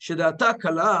 שדעתה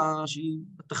קלה, שהיא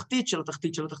בתחתית של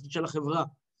התחתית של התחתית של החברה,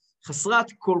 חסרת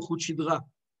כל חוט שדרה.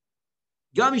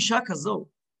 גם אישה כזו,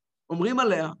 אומרים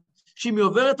עליה, שאם היא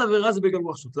עוברת עבירה זה בגלל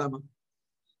רוח שטות. למה?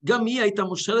 גם היא הייתה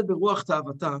מושלת ברוח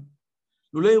תאוותה,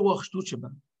 לולי רוח שטות שבה.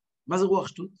 מה זה רוח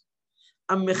שטות?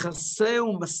 המכסה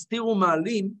ומסתיר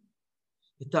ומעלים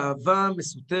את האהבה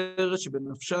המסותרת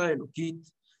שבנפשה האלוקית,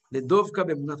 לדבקה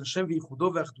באמונת השם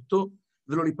וייחודו ואחדותו,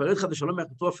 ולא להיפרד חד ושלום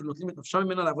מאחדותו, אפילו נוטלים את נפשה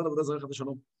ממנה לעבוד עבודה זרה חד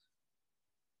ושלום.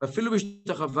 ואפילו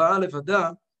בהשתחוואה לבדה,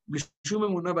 בלי שום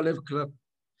אמונה בלב כלל.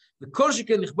 וכל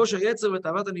שכן לכבוש היצר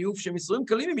ותאוות הניאוף, שהם איסורים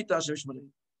קלים ממיתה השם ישמרנו.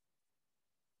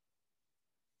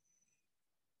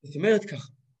 זאת אומרת ככה,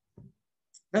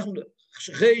 אנחנו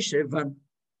אחרי שהבנו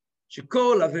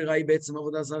שכל עבירה היא בעצם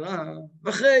עבודה זרה,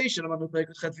 ואחרי שלמדנו פרק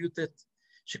ח' וי"ט,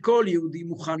 שכל יהודי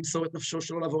מוכן למסור את נפשו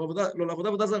שלו לא לעבוד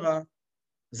עבודה זרה,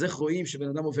 אז איך רואים שבן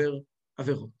אדם עובר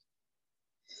עבירות.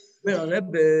 אומר הרב,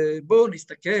 בואו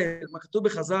נסתכל מה כתוב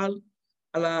בחז"ל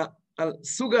על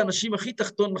סוג האנשים הכי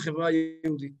תחתון בחברה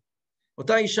היהודית.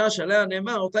 אותה אישה שעליה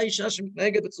נאמר, אותה אישה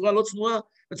שמתנהגת בצורה לא צנועה,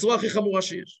 בצורה הכי חמורה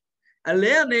שיש.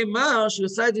 עליה נאמר שהיא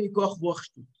עושה את זה מכוח רוח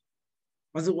שטות.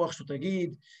 מה זה רוח שטות?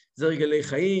 תגיד, זה רגלי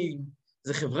חיים,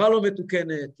 זה חברה לא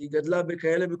מתוקנת, היא גדלה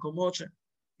בכאלה מקומות ש...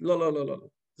 לא.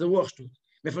 זה רוח שטות.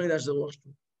 מאיפה אני יודע שזה רוח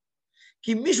שטות?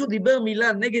 כי מישהו דיבר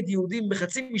מילה נגד יהודים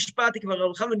בחצי משפט, היא כבר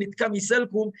הלכה ונתקע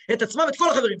מסלקום את עצמה ואת כל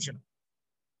החברים שלה.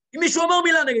 אם מישהו אמר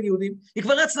מילה נגד יהודים, היא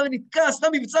כבר רצה ונתקע, עשתה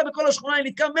מבצע בכל השכונה, היא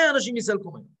נתקע 100 אנשים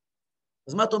מסלקום.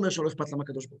 אז מה אתה אומר שלא אכפת לה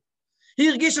מהקדוש ברוך הוא? היא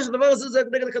הרגישה שהדבר הזה זה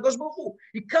נגד הקדוש ברוך הוא.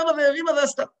 היא קמה והרימה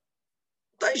ועשתה.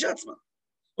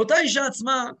 אותה אישה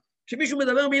עצמה, כשמישהו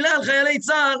מדבר מילה על חיילי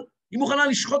צה"ל, היא מוכנה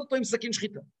לשחוט אותו עם סכין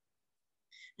שחיטה.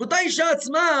 ואותה אישה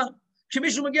עצמה,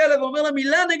 כשמישהו מגיע אליה ואומר לה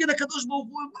מילה נגד הקדוש ברוך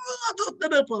הוא, אתה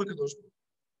תדבר פה על הקדוש ברוך הוא.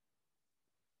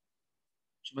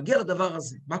 כשמגיע לדבר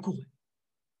הזה, מה קורה?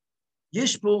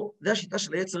 יש פה, זה השיטה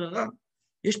של היצר הרע,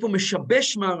 יש פה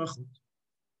משבש מערכות.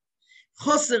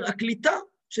 חוסר הקליטה,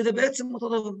 שזה בעצם אותו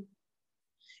דבר.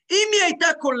 אם היא הייתה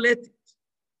קולטת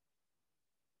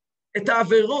את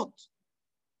העבירות,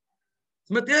 זאת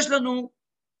אומרת,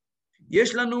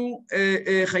 יש לנו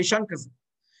חיישן כזה,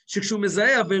 שכשהוא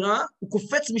מזהה עבירה, הוא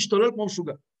קופץ משתולל כמו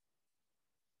משוגע.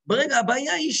 ברגע,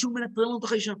 הבעיה היא שהוא מנטרל לנו את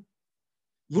החיישן,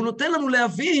 והוא נותן לנו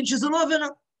להבין שזה לא עבירה,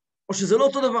 או שזה לא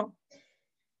אותו דבר.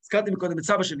 הזכרתי מקודם את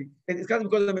סבא שלי, הזכרתי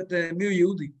מקודם את מי הוא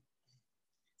יהודי.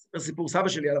 סיפור סבא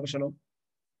שלי עליו השלום.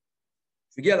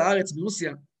 הגיע לארץ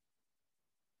מרוסיה,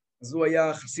 אז הוא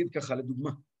היה חסיד ככה,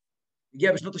 לדוגמה.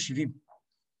 הגיע בשנות ה-70.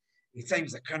 יצא עם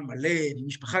זקן מלא, עם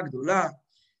משפחה גדולה.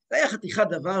 זה היה חתיכת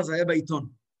דבר, זה היה בעיתון.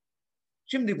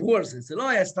 אנשים דיברו על זה, זה לא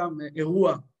היה סתם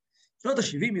אירוע. בשנות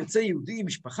ה-70 יוצא יהודי,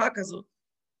 משפחה כזאת.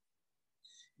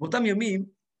 באותם ימים,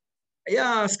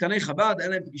 היה עסקני חב"ד, היה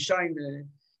להם פגישה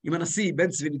עם הנשיא, בן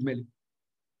צבי נדמה לי.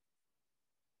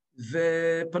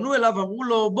 ופנו אליו ואמרו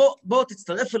לו, בוא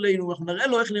תצטרף אלינו, אנחנו נראה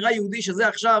לו איך נראה יהודי שזה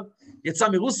עכשיו יצא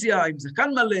מרוסיה, עם זקן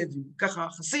מלא, וככה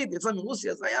חסיד יצא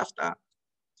מרוסיה, זה היה הפתעה.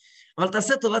 אבל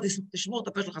תעשה טובה, תשמור את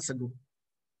הפה שלך סגור.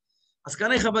 אז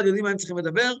עסקני חב"ד יודעים מה הם צריכים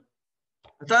לדבר,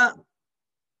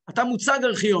 אתה מוצג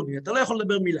ארכיוני, אתה לא יכול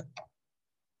לדבר מילה.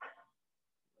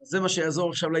 זה מה שיעזור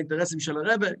עכשיו לאינטרסים של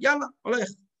הרב, יאללה, הולך.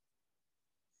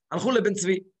 הלכו לבן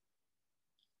צבי,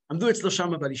 עמדו אצלו שם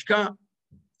בלשכה,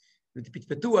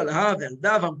 ופטפטו על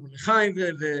ועל ואמרו לחיים,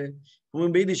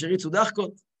 ואומרים ביידיש, הריצו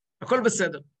דחקות, הכל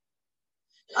בסדר.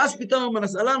 אז פתאום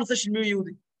עלה הנושא של מי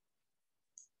יהודי.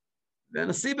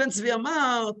 והנשיא בן צבי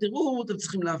אמר, תראו, אתם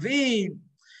צריכים להבין,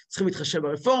 צריכים להתחשב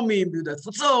ברפורמים, ביהודי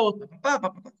התפוצות,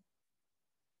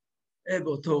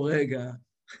 באותו רגע,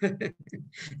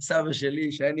 סבא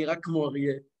שלי, שהיה נראה כמו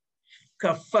אריה,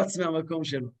 קפץ מהמקום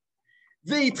שלו,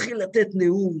 והתחיל לתת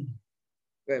נאום,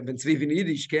 בן צבי הבין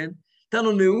יידיש, כן? נתן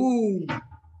לו נאום,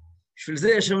 בשביל זה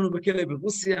ישבנו בכלא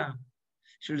ברוסיה,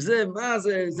 בשביל זה, מה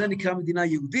זה, זה נקרא מדינה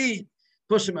יהודית,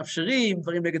 פה שמאפשרים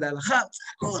דברים נגד ההלכה,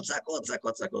 צעקות, צעקות,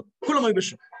 צעקות, צעקות, כולם היו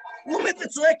בשוק. הוא עומד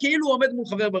וצועק כאילו הוא עומד מול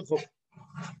חבר ברחוב.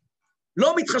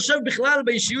 לא מתחשב בכלל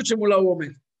באישיות שמולה הוא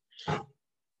עומד.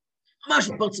 ממש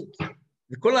בפרצות.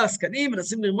 וכל העסקנים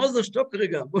מנסים לרמוז לו, שתוק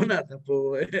רגע, בוא נעתה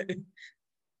פה.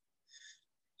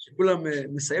 שכולם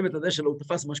מסיים את הדשא שלו, הוא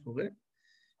תפס מה שקורה,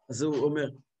 אז הוא אומר,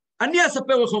 אני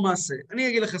אספר לכם מעשה, אני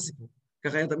אגיד לך סיפור.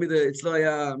 ככה היה תמיד, אצלו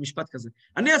היה משפט כזה.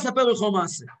 אני אספר לכם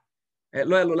מעשה.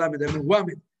 לא היה לו למד, היה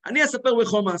מועמד. אני אספר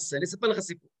לכם מעשה, אני אספר לך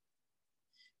סיפור.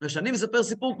 וכשאני מספר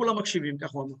סיפור, כולם מקשיבים,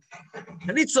 כך הוא אמר.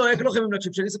 אני צועק, לא חייבים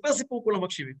להקשיב, כשאני אספר סיפור, כולם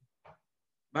מקשיבים.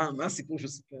 מה הסיפור שהוא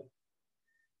סיפר?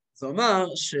 זה אומר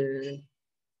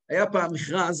שהיה פעם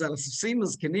מכרז על הסוסים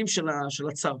הזקנים של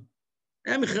הצר.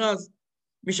 היה מכרז,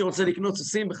 מי שרוצה לקנות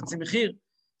סוסים בחצי מחיר,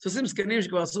 סוסים זקנים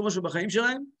שכבר עשו משהו בחיים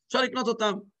שלהם, אפשר לקנות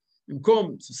אותם.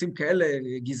 במקום סוסים כאלה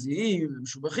גזעיים,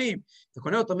 משובחים, אתה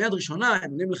קונה אותם מיד ראשונה,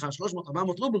 הם עולים לך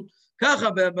 300-400 רובל, ככה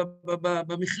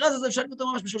במכרז הזה אפשר לקנות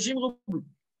אותם ממש ב-30 רובל,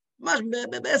 ממש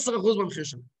ב-10% במחיר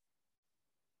שלהם.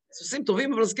 סוסים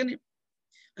טובים אבל זקנים.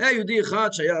 היה יהודי אחד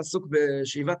שהיה עסוק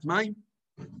בשאיבת מים,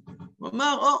 הוא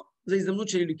אמר, זו הזדמנות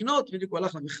שלי לקנות, בדיוק הוא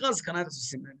הלך למכרז, קנה את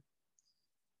הסוסים האלה.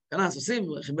 קנה הסוסים,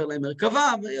 חיבר להם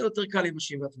מרכבה, ויהיה יותר קל עם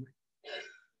השאיבת מים.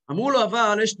 אמרו לו,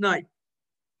 אבל יש תנאי.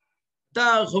 את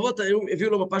הרחובות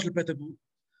הביאו לו מפה של פטרבורג.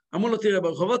 אמרו לו, תראה,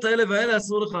 ברחובות האלה והאלה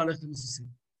אסור לך ללכת עם הסוסים.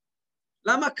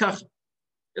 למה ככה?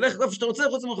 תלך איפה שאתה רוצה,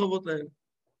 חוץ מהרחובות האלה.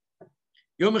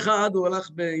 יום אחד הוא הלך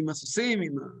עם הסוסים,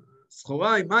 עם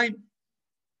הסחורה, עם מים,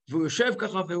 והוא יושב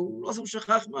ככה, והוא לא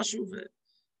שכח משהו,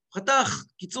 וחתך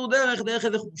קיצור דרך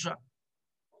איזה חורשה.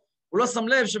 הוא לא שם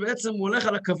לב שבעצם הוא הולך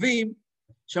על הקווים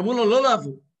שאמרו לו לא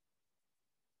לעבור.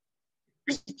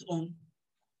 פתאום,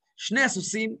 שני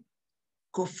הסוסים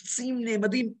קופצים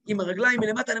נעמדים עם הרגליים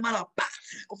מלמטה למעלה,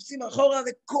 קופצים אחורה,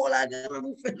 וכל ההגנה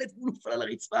מופלת, והוא נופל על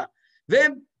הרצפה,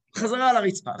 והם חזרה על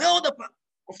הרצפה, ועוד הפעם,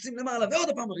 קופצים למעלה, ועוד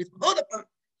הפעם הרצפה, ועוד הפעם,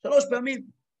 3 פעמים,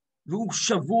 והוא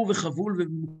שבור וחבול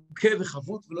ומוכה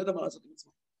וחבוט, ולא יודע מה לעשות עם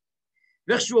עצמו.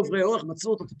 ואיכשהו עוברי אורח,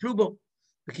 מצאו אותו, טיפלו בו.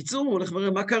 בקיצור, הוא הולך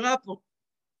לברר מה קרה פה.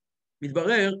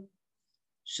 מתברר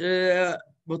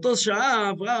שבאותו שעה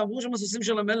עברו שם הסוסים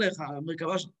של המלך,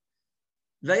 המרכבה שלו.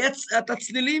 והיה את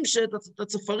הצלילים, את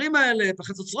הצופרים האלה, את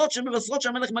החצוצרות שמבשרות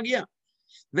שהמלך מגיע.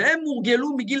 והם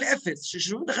הורגלו מגיל 0,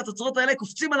 ששומעים את החצוצרות האלה,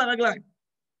 קופצים על הרגליים.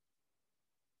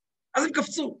 אז הם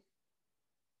קפצו.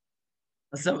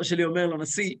 הסבא שלי אומר לו,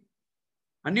 נשיא,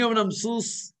 אני אומנם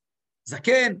סוס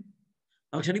זקן,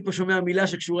 אבל כשאני פה שומע מילה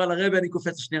שקשורה לרבא, אני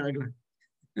קופץ לשני הרגליים.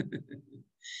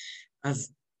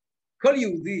 אז כל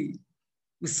יהודי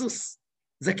הוא סוס,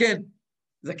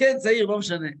 זקן, צעיר, לא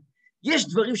משנה. יש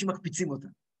דברים שמקפיצים אותם.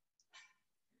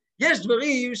 יש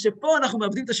דברים שפה אנחנו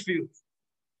מאבדים את השפיות.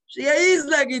 שיעיז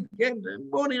להגיד, כן?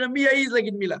 בואו נראה מי יעיז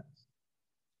להגיד מילה.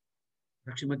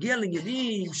 וכשמגיע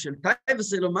לעניינים של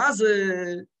טייבסלו, מה זה?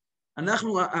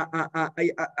 אנחנו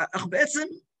בעצם,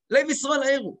 לב ישראל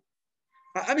הערו.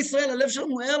 עם ישראל, הלב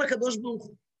שלנו ער לקדוש ברוך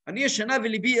הוא. אני ישנה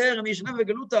וליבי ער, אני ישנה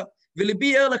וגלותה,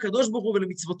 וליבי ער לקדוש ברוך הוא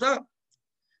ולמצוותיו.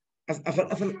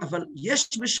 אבל יש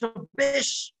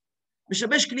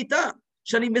משבש קליטה,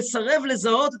 שאני מסרב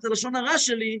לזהות את הלשון הרע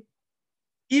שלי,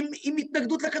 עם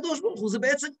התנגדות לקדוש ברוך הוא. זה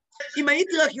בעצם, אם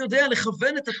הייתי רק יודע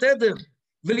לכוון את התדר,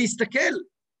 ולהסתכל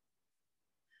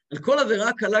על כל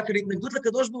עבירה קלה, כאל התנגדות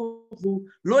לקדוש ברוך הוא,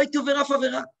 לא הייתי עובר אף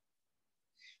עבירה.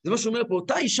 זה מה שאומר פה,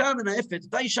 אותה אישה מנאפת,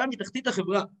 אותה אישה מתחתית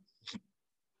החברה.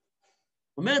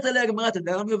 אומרת עליה הגמרא, אתה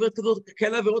יודע למה היא עוברת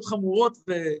כאלה עבירות חמורות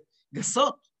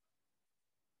וגסות?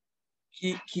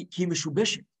 כי היא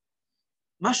משובשת.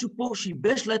 משהו פה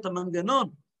שיבש לה את המנגנון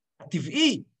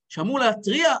הטבעי, שאמור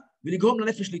להטריע ולגרום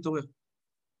לנפש להתעורר.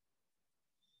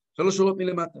 3 שורות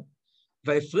מלמטה.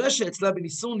 וההפרש שאצלה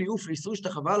בניסור ניאוף לאיסור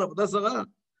השתחווה על עבודה זרה,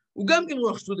 הוא גם כן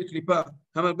רוח שטות דקליפה,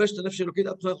 המלבש את הנפש אלוקית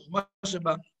עד תחילת החוכמה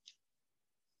שבה.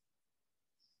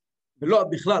 ולא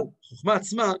בכלל, החוכמה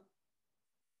עצמה,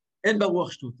 אין בה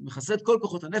רוח שטות, מכסה את כל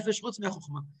כוחות הנפש חוץ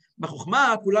מהחוכמה.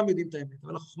 בחוכמה כולם יודעים את האמת,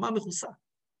 אבל החוכמה מכוסה.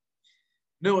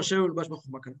 נאור השם ולבש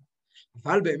בחוכמה קלה.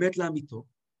 אבל באמת לאמיתו,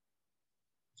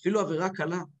 אפילו עבירה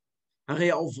קלה,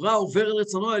 הרי העוברה עובר על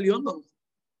רצונו העליון ברוך.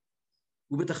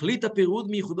 ובתכלית הפירוד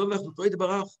מייחודו ואחדותו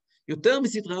יתברך, יותר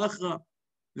מסתרא אחרא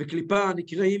וקליפה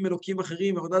נקראים אלוקים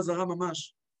אחרים, עבודה זרה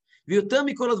ממש, ויותר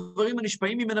מכל הדברים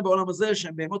הנשפעים ממנה בעולם הזה,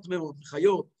 שהם בהמות טמאות,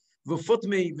 וחיות, ועופות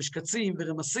טמאים, ושקצים,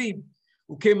 ורמסים,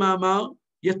 וכמאמר,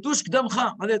 יתוש קדמך.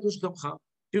 מה זה יתוש קדמך?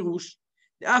 פירוש,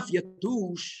 ואף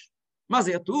יתוש, מה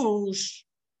זה יתוש?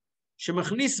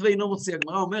 שמכניס ואינו מוציא.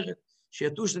 הגמרא אומרת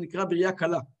שיתוש זה נקרא בריאה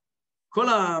קלה. כל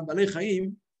הבעלי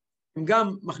חיים הם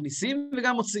גם מכניסים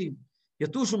וגם מוציאים.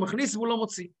 יתוש הוא מכניס והוא לא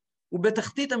מוציא. הוא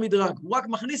בתחתית המדרג, הוא רק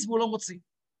מכניס והוא לא מוציא.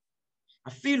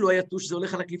 אפילו היתוש, זה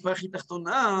הולך על הקליפה הכי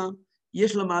תחתונה,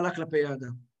 יש לה מעלה כלפי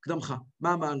האדם. קדמך, מה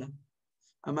המעלה?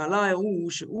 המעלה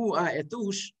הוא שהוא,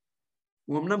 היתוש,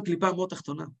 הוא אמנם קליפה מאוד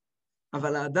תחתונה,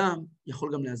 אבל האדם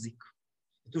יכול גם להזיק.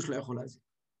 יתוש לא יכול להזיק.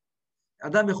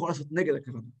 האדם יכול לעשות נגד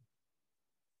הכוונה.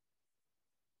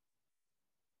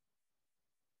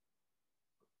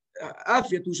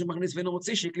 אף יתוש שמכניס ואינו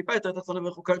מוציא, שהיא קליפה יותר תחתונה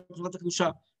ורחוקה מבחינת הקדושה,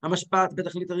 המשפעת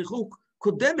בתכלית הריחוק,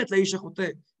 קודמת לאיש החוטא,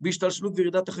 בהשתלשלות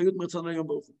וירידת החיות מרצון היום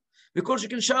ברוך הוא. וכל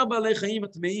שכן שאר בעלי חיים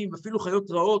הטמאים, אפילו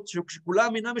חיות רעות,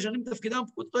 שכולם אינם משנים תפקידם,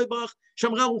 פקודתו יתברך,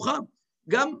 שמרה רוחם.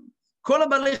 גם כל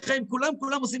הבעלי חיים,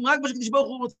 כולם עושים רק מה שקדוש ברוך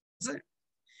הוא רוצה.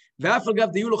 ואף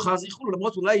אגב דיו לו חז יחולו,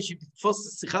 למרות אולי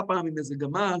שתתפוס שיחה פעם עם איזה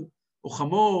גמל, או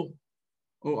חמור,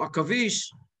 או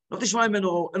עכביש, לא תשמע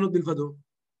ממנו, אין עוד בלבדו.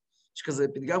 יש כזה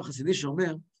פתגם חסידי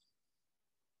שאומר,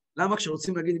 למה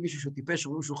כשרוצים להגיד למישהו שהוא טיפש,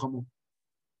 אומרים שהוא חמור?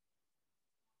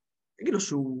 תגיד לו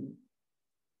שהוא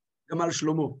גמל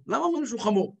שלמה. למה אומרים שהוא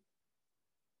חמור?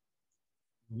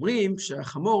 אומרים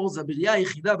שהחמור זה הבריאה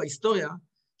היחידה בהיסטוריה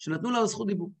שנתנו לה זכות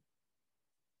דיבור.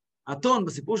 האתון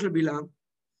בסיפור של בלעם,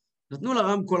 נתנו לה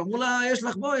רמקול, אמרו לה,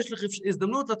 יש לך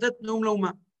הזדמנות לתת נאום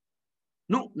לאומה.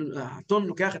 נו, האתון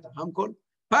לוקח את הרמקול,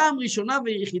 פעם ראשונה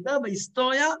ויחידה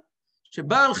בהיסטוריה,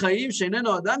 שבעל חיים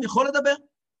שאיננו אדם יכול לדבר.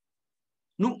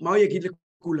 נו, מה הוא יגיד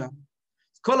לכולם?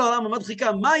 כל העולם עמד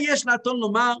חיכה, מה יש לאתון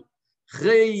לומר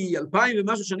אחרי 2000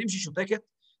 ומשהו שנים שהיא שותקת,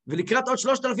 ולקראת עוד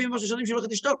 3000 ומשהו שנים שהיא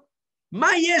הולכת לשתוק? מה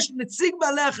יש נציג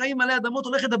בעלי החיים, עלי אדמות,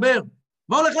 הולך לדבר?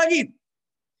 מה הולך להגיד?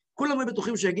 כולם היו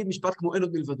בטוחים שיגיד משפט כמו אין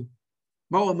עוד מלבדו.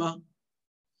 מה הוא אמר?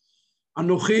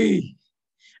 אנוכי,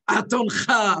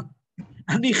 אתונך,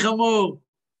 אני חמור.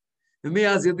 ומי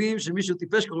אז יודעים שמישהו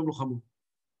טיפש קוראים לו חמור.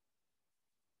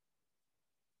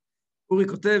 אורי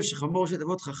כותב שחמור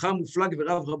שתיבות חכם, מופלג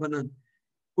ורב רבנן.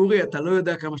 אורי, אתה לא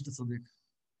יודע כמה שאתה צודק.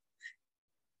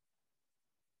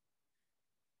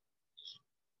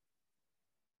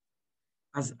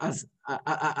 אז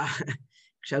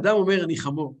כשאדם אומר אני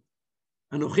חמור,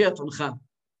 אנוכי אתונך,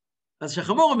 אז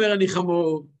כשהחמור אומר אני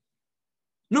חמור,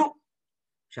 נו,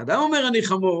 כשאדם אומר אני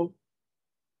חמור,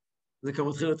 זה כבר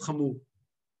מתחיל להיות חמור.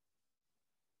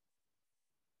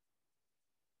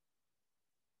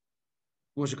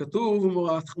 כמו שכתוב,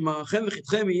 ומרחם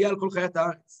וחיתכם יהיה על כל חיית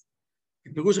הארץ.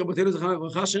 בפירוש רבותינו זכרם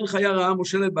לברכה, שאין חיה רעה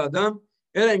מושלת באדם,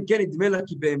 אלא אם כן נדמה לה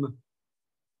כי בהמה.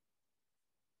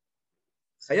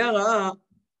 חיה רעה,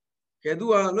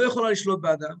 כידוע, לא יכולה לשלוט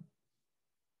באדם,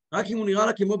 רק אם הוא נראה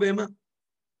לה כמו בהמה.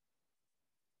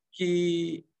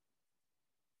 כי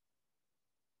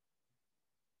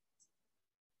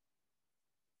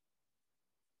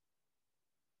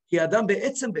האדם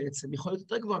בעצם יכול להיות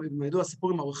יותר גבוה, ידוע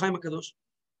הסיפור עם האור החיים הקדוש,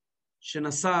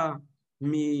 שנסע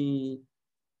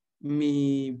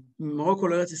ממרוקו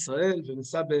לארץ ישראל,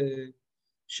 ונסע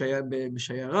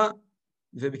בשיירה,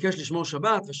 וביקש לשמור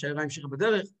שבת, והשיירה המשיכה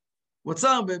בדרך, הוא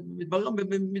עצר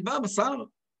במדבר בשר,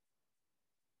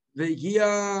 והגיע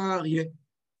אריה.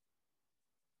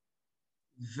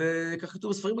 וכך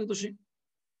כתוב בספרים הקדושים.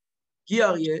 הגיע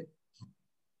אריה,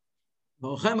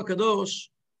 והאור החיים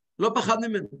הקדוש לא פחד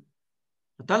ממנו.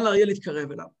 נתן לאריה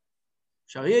להתקרב אליו.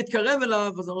 כשאריה התקרב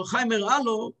אליו, אז האור החיים הראה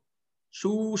לו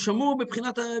שהוא שמור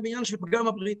בבחינת בעניין של פגם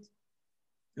הברית.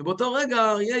 ובאותו רגע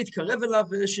האריה התקרב אליו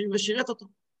ושירת אותו.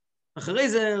 אחרי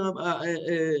זה רב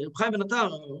חיים בן עטר,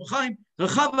 האור החיים,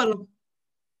 רכב עליו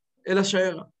אל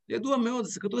השיירה. זה ידוע מאוד,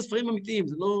 זה כתוב בספרים אמיתיים,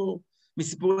 זה לא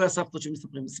מסיפורי הסבתות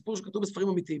שמספרים, זה סיפור שכתוב בספרים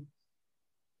אמיתיים.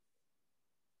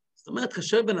 זאת אומרת,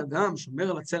 כאשר בן אדם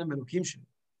שומר על הצלם אלוקים שלו,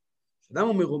 כשאדם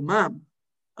הוא מרומם,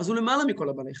 אז הוא למעלה מכל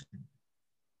הבעלי חיים.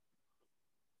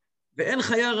 ואין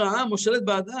חיה רעה מושלת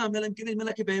באדם, אלא אם כן נדמה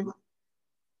לה כבהמה.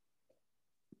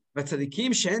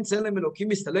 והצדיקים שאין צלם אלוקים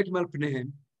מסתלק מעל פניהם,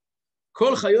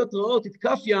 כל חיות רעות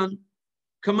התקפיין,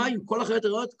 כמה היו, כל החיות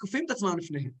הרעות כופים את עצמם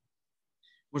לפניהם.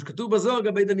 כמו שכתוב בזוהר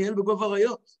גבי דניאל בגוב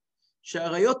הריות,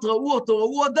 שהריות ראו אותו,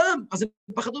 ראו אדם, אז הם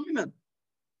פחדו ממנו.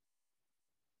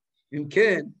 אם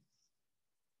כן,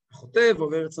 החוטא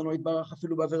ועובר רצונו יתברך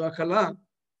אפילו בעבירה קלה,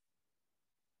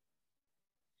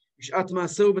 בשעת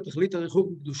מעשהו בתכלית הריחוק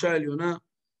בקדושה העליונה,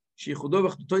 שייחודו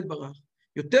ואחדותו יתברך,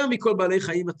 יותר מכל בעלי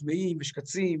חיים הטמאים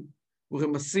ושקצים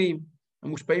ורמסים,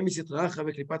 המושפעים מסטרא אחרא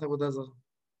וקליפת עבודה זרה.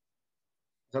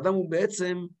 אז האדם הוא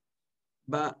בעצם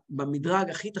במדרג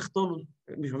הכי תחתון,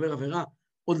 מי שעובר עבירה,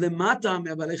 עוד למטה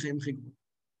מהבעלי חיים הכי גבוהים.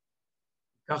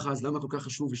 ככה, אז למה כל כך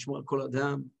חשוב לשמור על כל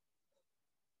אדם?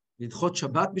 לדחות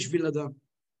שבת בשביל אדם.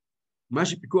 מה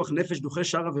שפיקוח נפש דוחה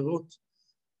שאר עבירות,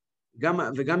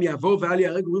 וגם יעבור ואל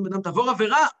יהרג, אומרים אדם, תעבור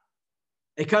עבירה.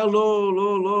 העיקר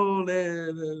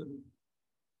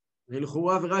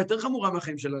לכאורה עבירה יותר חמורה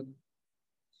מהחיים שלנו.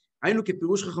 היינו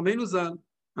כפירוש חכמינו ז"ל,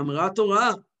 אמרה התורה,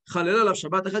 חלל עליו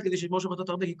שבת אחת כדי שישמור שבתות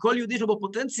הרבה, כי כל יהודי יש לו בו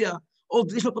פוטנציה, או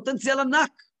יש לו פוטנציאל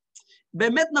ענק.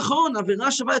 באמת נכון,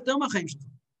 עבירה שווה יותר מהחיים שלך.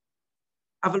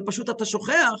 אבל פשוט אתה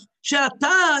שוכח שאתה,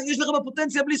 יש לך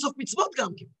בפוטנציה בלי סוף מצוות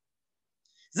גם כן.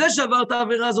 זה שעברת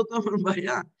העבירה הזאת לא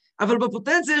בעיה, אבל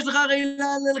בפוטנציה יש לך הרי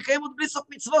לקיים עוד בלי סוף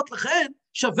מצוות, לכן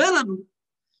שווה לנו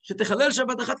שתחלל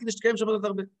שבת אחת כדי שתקיים שבת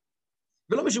הרבה.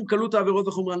 ולא משום קלות העבירות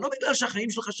וחומרן, לא בגלל שהחיים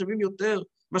שלך שווים יותר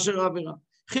מאשר העבירה.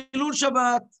 חילול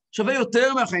שבת שווה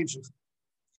יותר מהחיים שלך.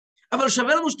 אבל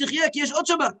שווה לנו שתחיה כי יש עוד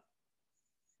שבת.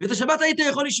 ואת השבת היית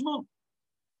יכול לשמור.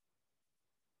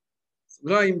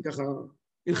 סוגריים ככה,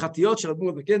 הלכתיות של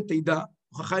אדמו"ר וכן, תדע,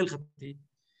 הוכחה הלכתית,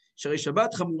 שהרי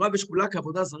שבת חמורה ושקולה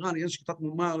כעבודה זרה, לעניין שחיטת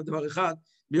מומר לדבר אחד,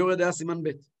 ביורה דעה סימן ב'.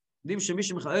 יודעים שמי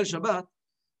שמחלל שבת,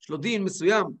 יש לו דין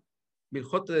מסוים,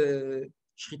 בהלכות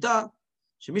שחיטה,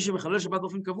 שמי שמחלל שבת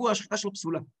באופן קבוע, השחיטה שלו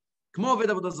פסולה, כמו עובד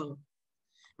עבודה זרה.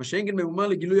 מה שאין מאומר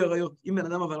לגילוי עריות. אם בן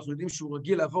אדם אבל אנחנו יודעים שהוא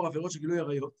רגיל לעבור עבירות של גילוי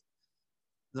עריות,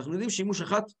 אז אנחנו יודעים שאם הוא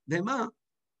שחט בהמה,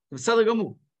 זה בסדר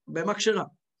גמור, בהמה כשרה.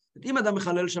 אם אדם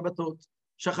מחלל שבתות,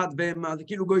 שחט בהמה, זה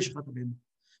כאילו גוי שחט בהמה.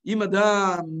 אם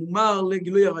אדם מומר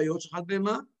לגילוי עריות, שחט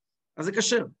בהמה, אז זה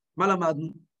כשר. מה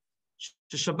למדנו?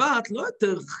 ששבת לא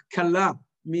יותר קלה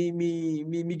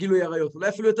מגילוי עריות, אולי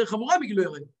אפילו יותר חמורה מגילוי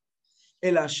עריות.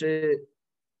 אלא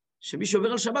שמי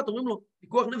שעובר על שבת, אומרים לו,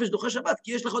 פיקוח נפש דוחה שבת,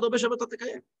 כי יש לך עוד הרבה שבתות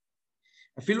לקיים.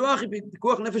 אפילו אחי,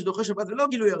 פיקוח נפש דוחה שבת, ולא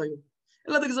גילוי עריות,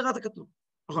 אלא בגזרת הכתוב.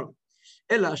 נכון.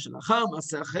 אלא שלאחר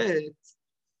מעשה החטא,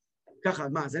 ככה,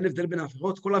 מה, אז אין הבדל בין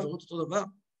העבירות, כל העבירות אותו דבר.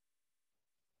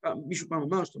 מישהו פעם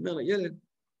אמר, שאתה אומר לילד,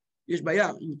 יש בעיה,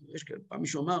 פעם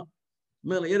מישהו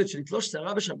אומר לילד שלתלוש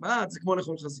שערה בשבת, זה כמו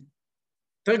לאכול חזיר.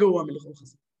 יותר גרוע מלאכול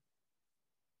חזיר.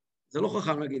 זה לא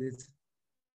חכם להגיד את זה.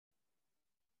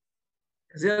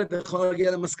 אז ילד יכול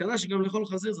להגיע למסקנה שגם לאכול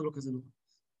חזיר זה לא כזה נורא.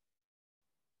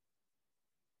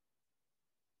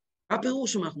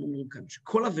 הפירוש שאנחנו אומרים כאן,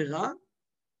 שכל עבירה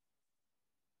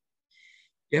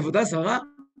היא עבודה זרה,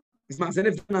 אז מה, זה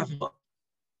נבדל מהעבירות.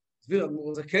 תסביר,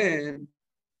 אדמו"ר, זה כן,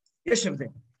 יש הבדל.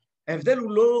 ההבדל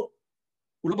הוא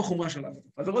לא בחומרה של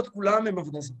העבירות. העבירות כולם הם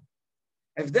עבודה זרה.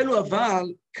 ההבדל הוא אבל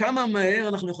כמה מהר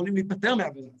אנחנו יכולים להיפטר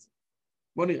מהעבירה הזאת.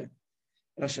 בואו נראה.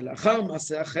 אלא שלאחר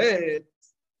מעשה החטא,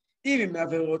 אם הם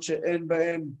מעבירות שאין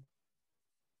בהן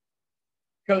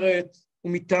כרת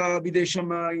ומיטה בידי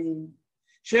שמיים,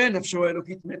 שאין נפשו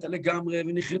האלוקית מתה לגמרי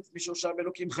ונחרצת בשורשה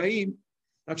באלוקים חיים,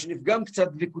 רק שנפגם קצת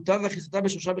דבקותה ואחיזתה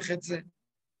בשורשה בחטא זה.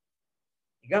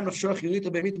 גם נפשו החיונית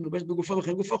הבהמית מלובשת בגופו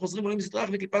וכן גופו, חוזרים עולים מסטרא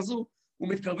אחרא וקליפה זו,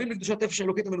 ומתקרבים לקדושת נפש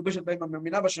האלוקית המלובשת בהם,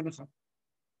 המאמינה בשם אחד.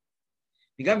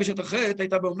 וגם בשעת החטא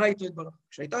הייתה באומנה איתו יתברך.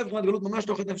 כשהייתה בבחינת גלות ממש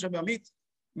תוך נפש הבהמית,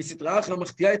 מסטרא אחרא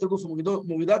מחטיאה את הגוף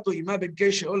ומורידה אותו עימה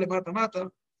בעמקי שאול למטה,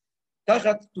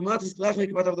 תחת טומאת סטרא אחרא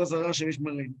וקליפת עבודה זרה שיש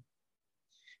מראינו.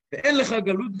 ואין לך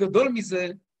גלות גדול מזה,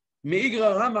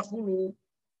 מאיגרא רמא חולו,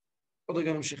 עוד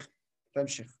רגע נמשיך, את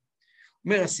ההמשך.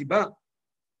 אומר, הסיבה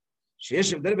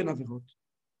שיש הבדל בין עבירות,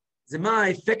 זה מה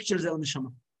האפקט של זה על הנשמה.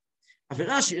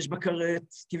 עבירה שיש בה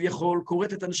כרת, כביכול,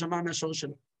 קוראת את הנשמה מהשורש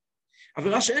שלה.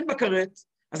 עבירה שאין בה כרת,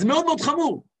 אז זה מאוד מאוד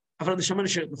חמור, אבל הנשמה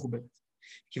נשארת מחוברת.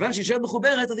 כיוון שהיא נשארת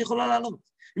מחוברת, אז היא יכולה לעלות.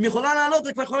 אם היא יכולה לעלות,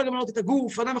 היא כבר יכולה גם לעלות את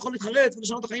הגוף, אדם יכול להתחרט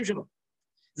ולשנות את החיים שלו.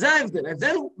 זה ההבדל.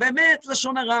 ההבדל הוא באמת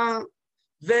לשון הרע,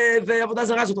 ועבודה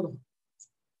זרה זאת הדבר.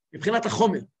 מבחינת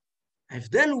החומר.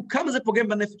 ההבדל הוא כמה זה פוגם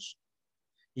בנפש.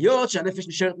 היות שהנפש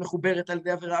נשארת מחוברת על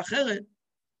ידי עבירה אחרת,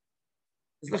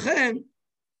 אז לכן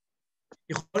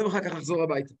יכולים אחר כך לחזור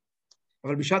הביתה.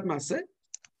 אבל בשעת מעשה,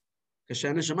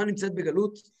 כשהנשמה נמצאת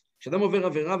בגלות, כשאדם עובר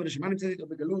עבירה ונשמה נמצאת איתו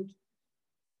בגלות,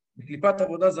 בקליפת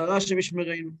עבודה זרה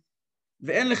שמשמרנו,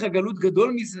 ואין לך גלות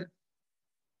גדול מזה,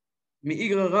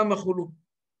 מאיגרא רמא חולו.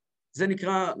 זה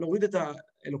נקרא להוריד את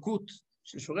האלוקות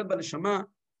ששורת בנשמה,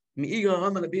 מאיגרא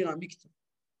רמא לבירא עמיקתא.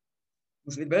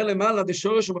 כמו שמתבאר למעלה,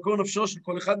 דשורש ומקור נפשו של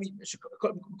כל אחד,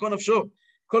 מקור נפשו,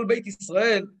 כל בית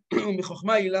ישראל הוא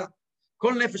מחוכמה עילה.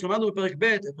 כל נפש, למדנו בפרק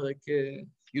ב', בפרק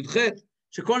י"ח,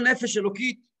 שכל נפש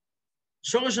אלוקית,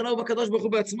 שורש שלה הוא בקדוש ברוך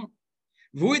הוא בעצמו.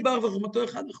 והוא יתברך וחוכמתו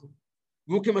אחד וכו'.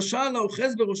 והוא כמשל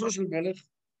האוחז בראשו של מלך,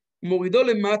 ומורידו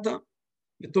למטה,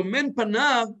 וטומן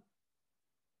פניו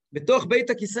בתוך בית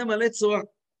הכיסא מלא צואה,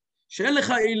 שאין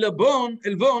לך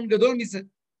עלבון גדול מזה.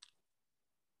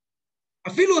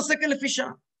 אפילו עושה כן לפי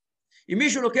שעה. אם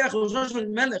מישהו לוקח ראשו של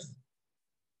מלך,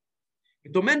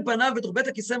 וטומן פניו בתוך בית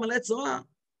הכיסא מלא צואה,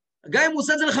 גם אם הוא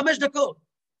עושה את זה ל5 דקות,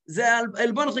 זה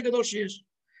העלבון הכי גדול שיש.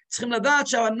 צריכים לדעת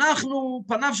שאנחנו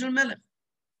פניו של מלך.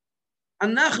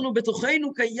 אנחנו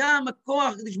בתוכנו קיים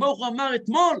הכוח, הקדוש ברוך הוא אמר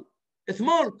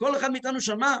אתמול, כל אחד מאיתנו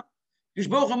שמע, הקדוש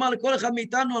ברוך הוא אמר לכל אחד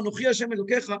מאיתנו, אנוכי השם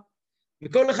אלוקיך,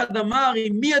 וכל אחד אמר,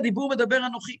 עם מי הדיבור מדבר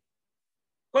אנוכי.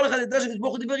 כל אחד ידע שהקדוש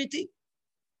ברוך הוא דיבר איתי.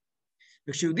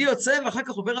 וכשיהודי יוצא ואחר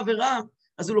כך עובר עבירה,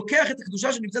 אז הוא לוקח את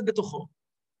הקדושה שנמצאת בתוכו,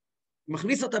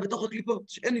 מכניס אותה בתוך הקליפות,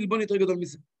 שאין עלבון יותר גדול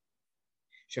מזה.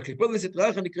 שהקליפות וסתרי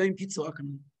אחר נקראים כי צואה כאן.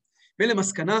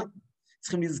 ולמסקנה,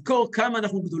 צריכים לזכור כמה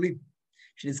אנחנו גדולים.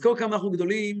 כשנזכור כמה אנחנו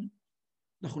גדולים,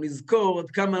 אנחנו נזכור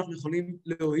עד כמה אנחנו יכולים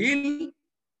להועיל,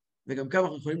 וגם כמה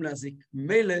אנחנו יכולים להזיק.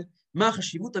 ממילא, מה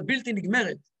החשיבות הבלתי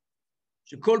נגמרת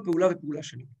של כל פעולה ופעולה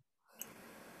שלנו.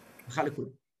 ברכה לכולם.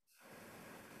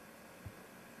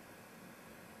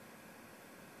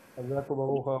 חזק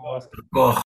וברוך הבא.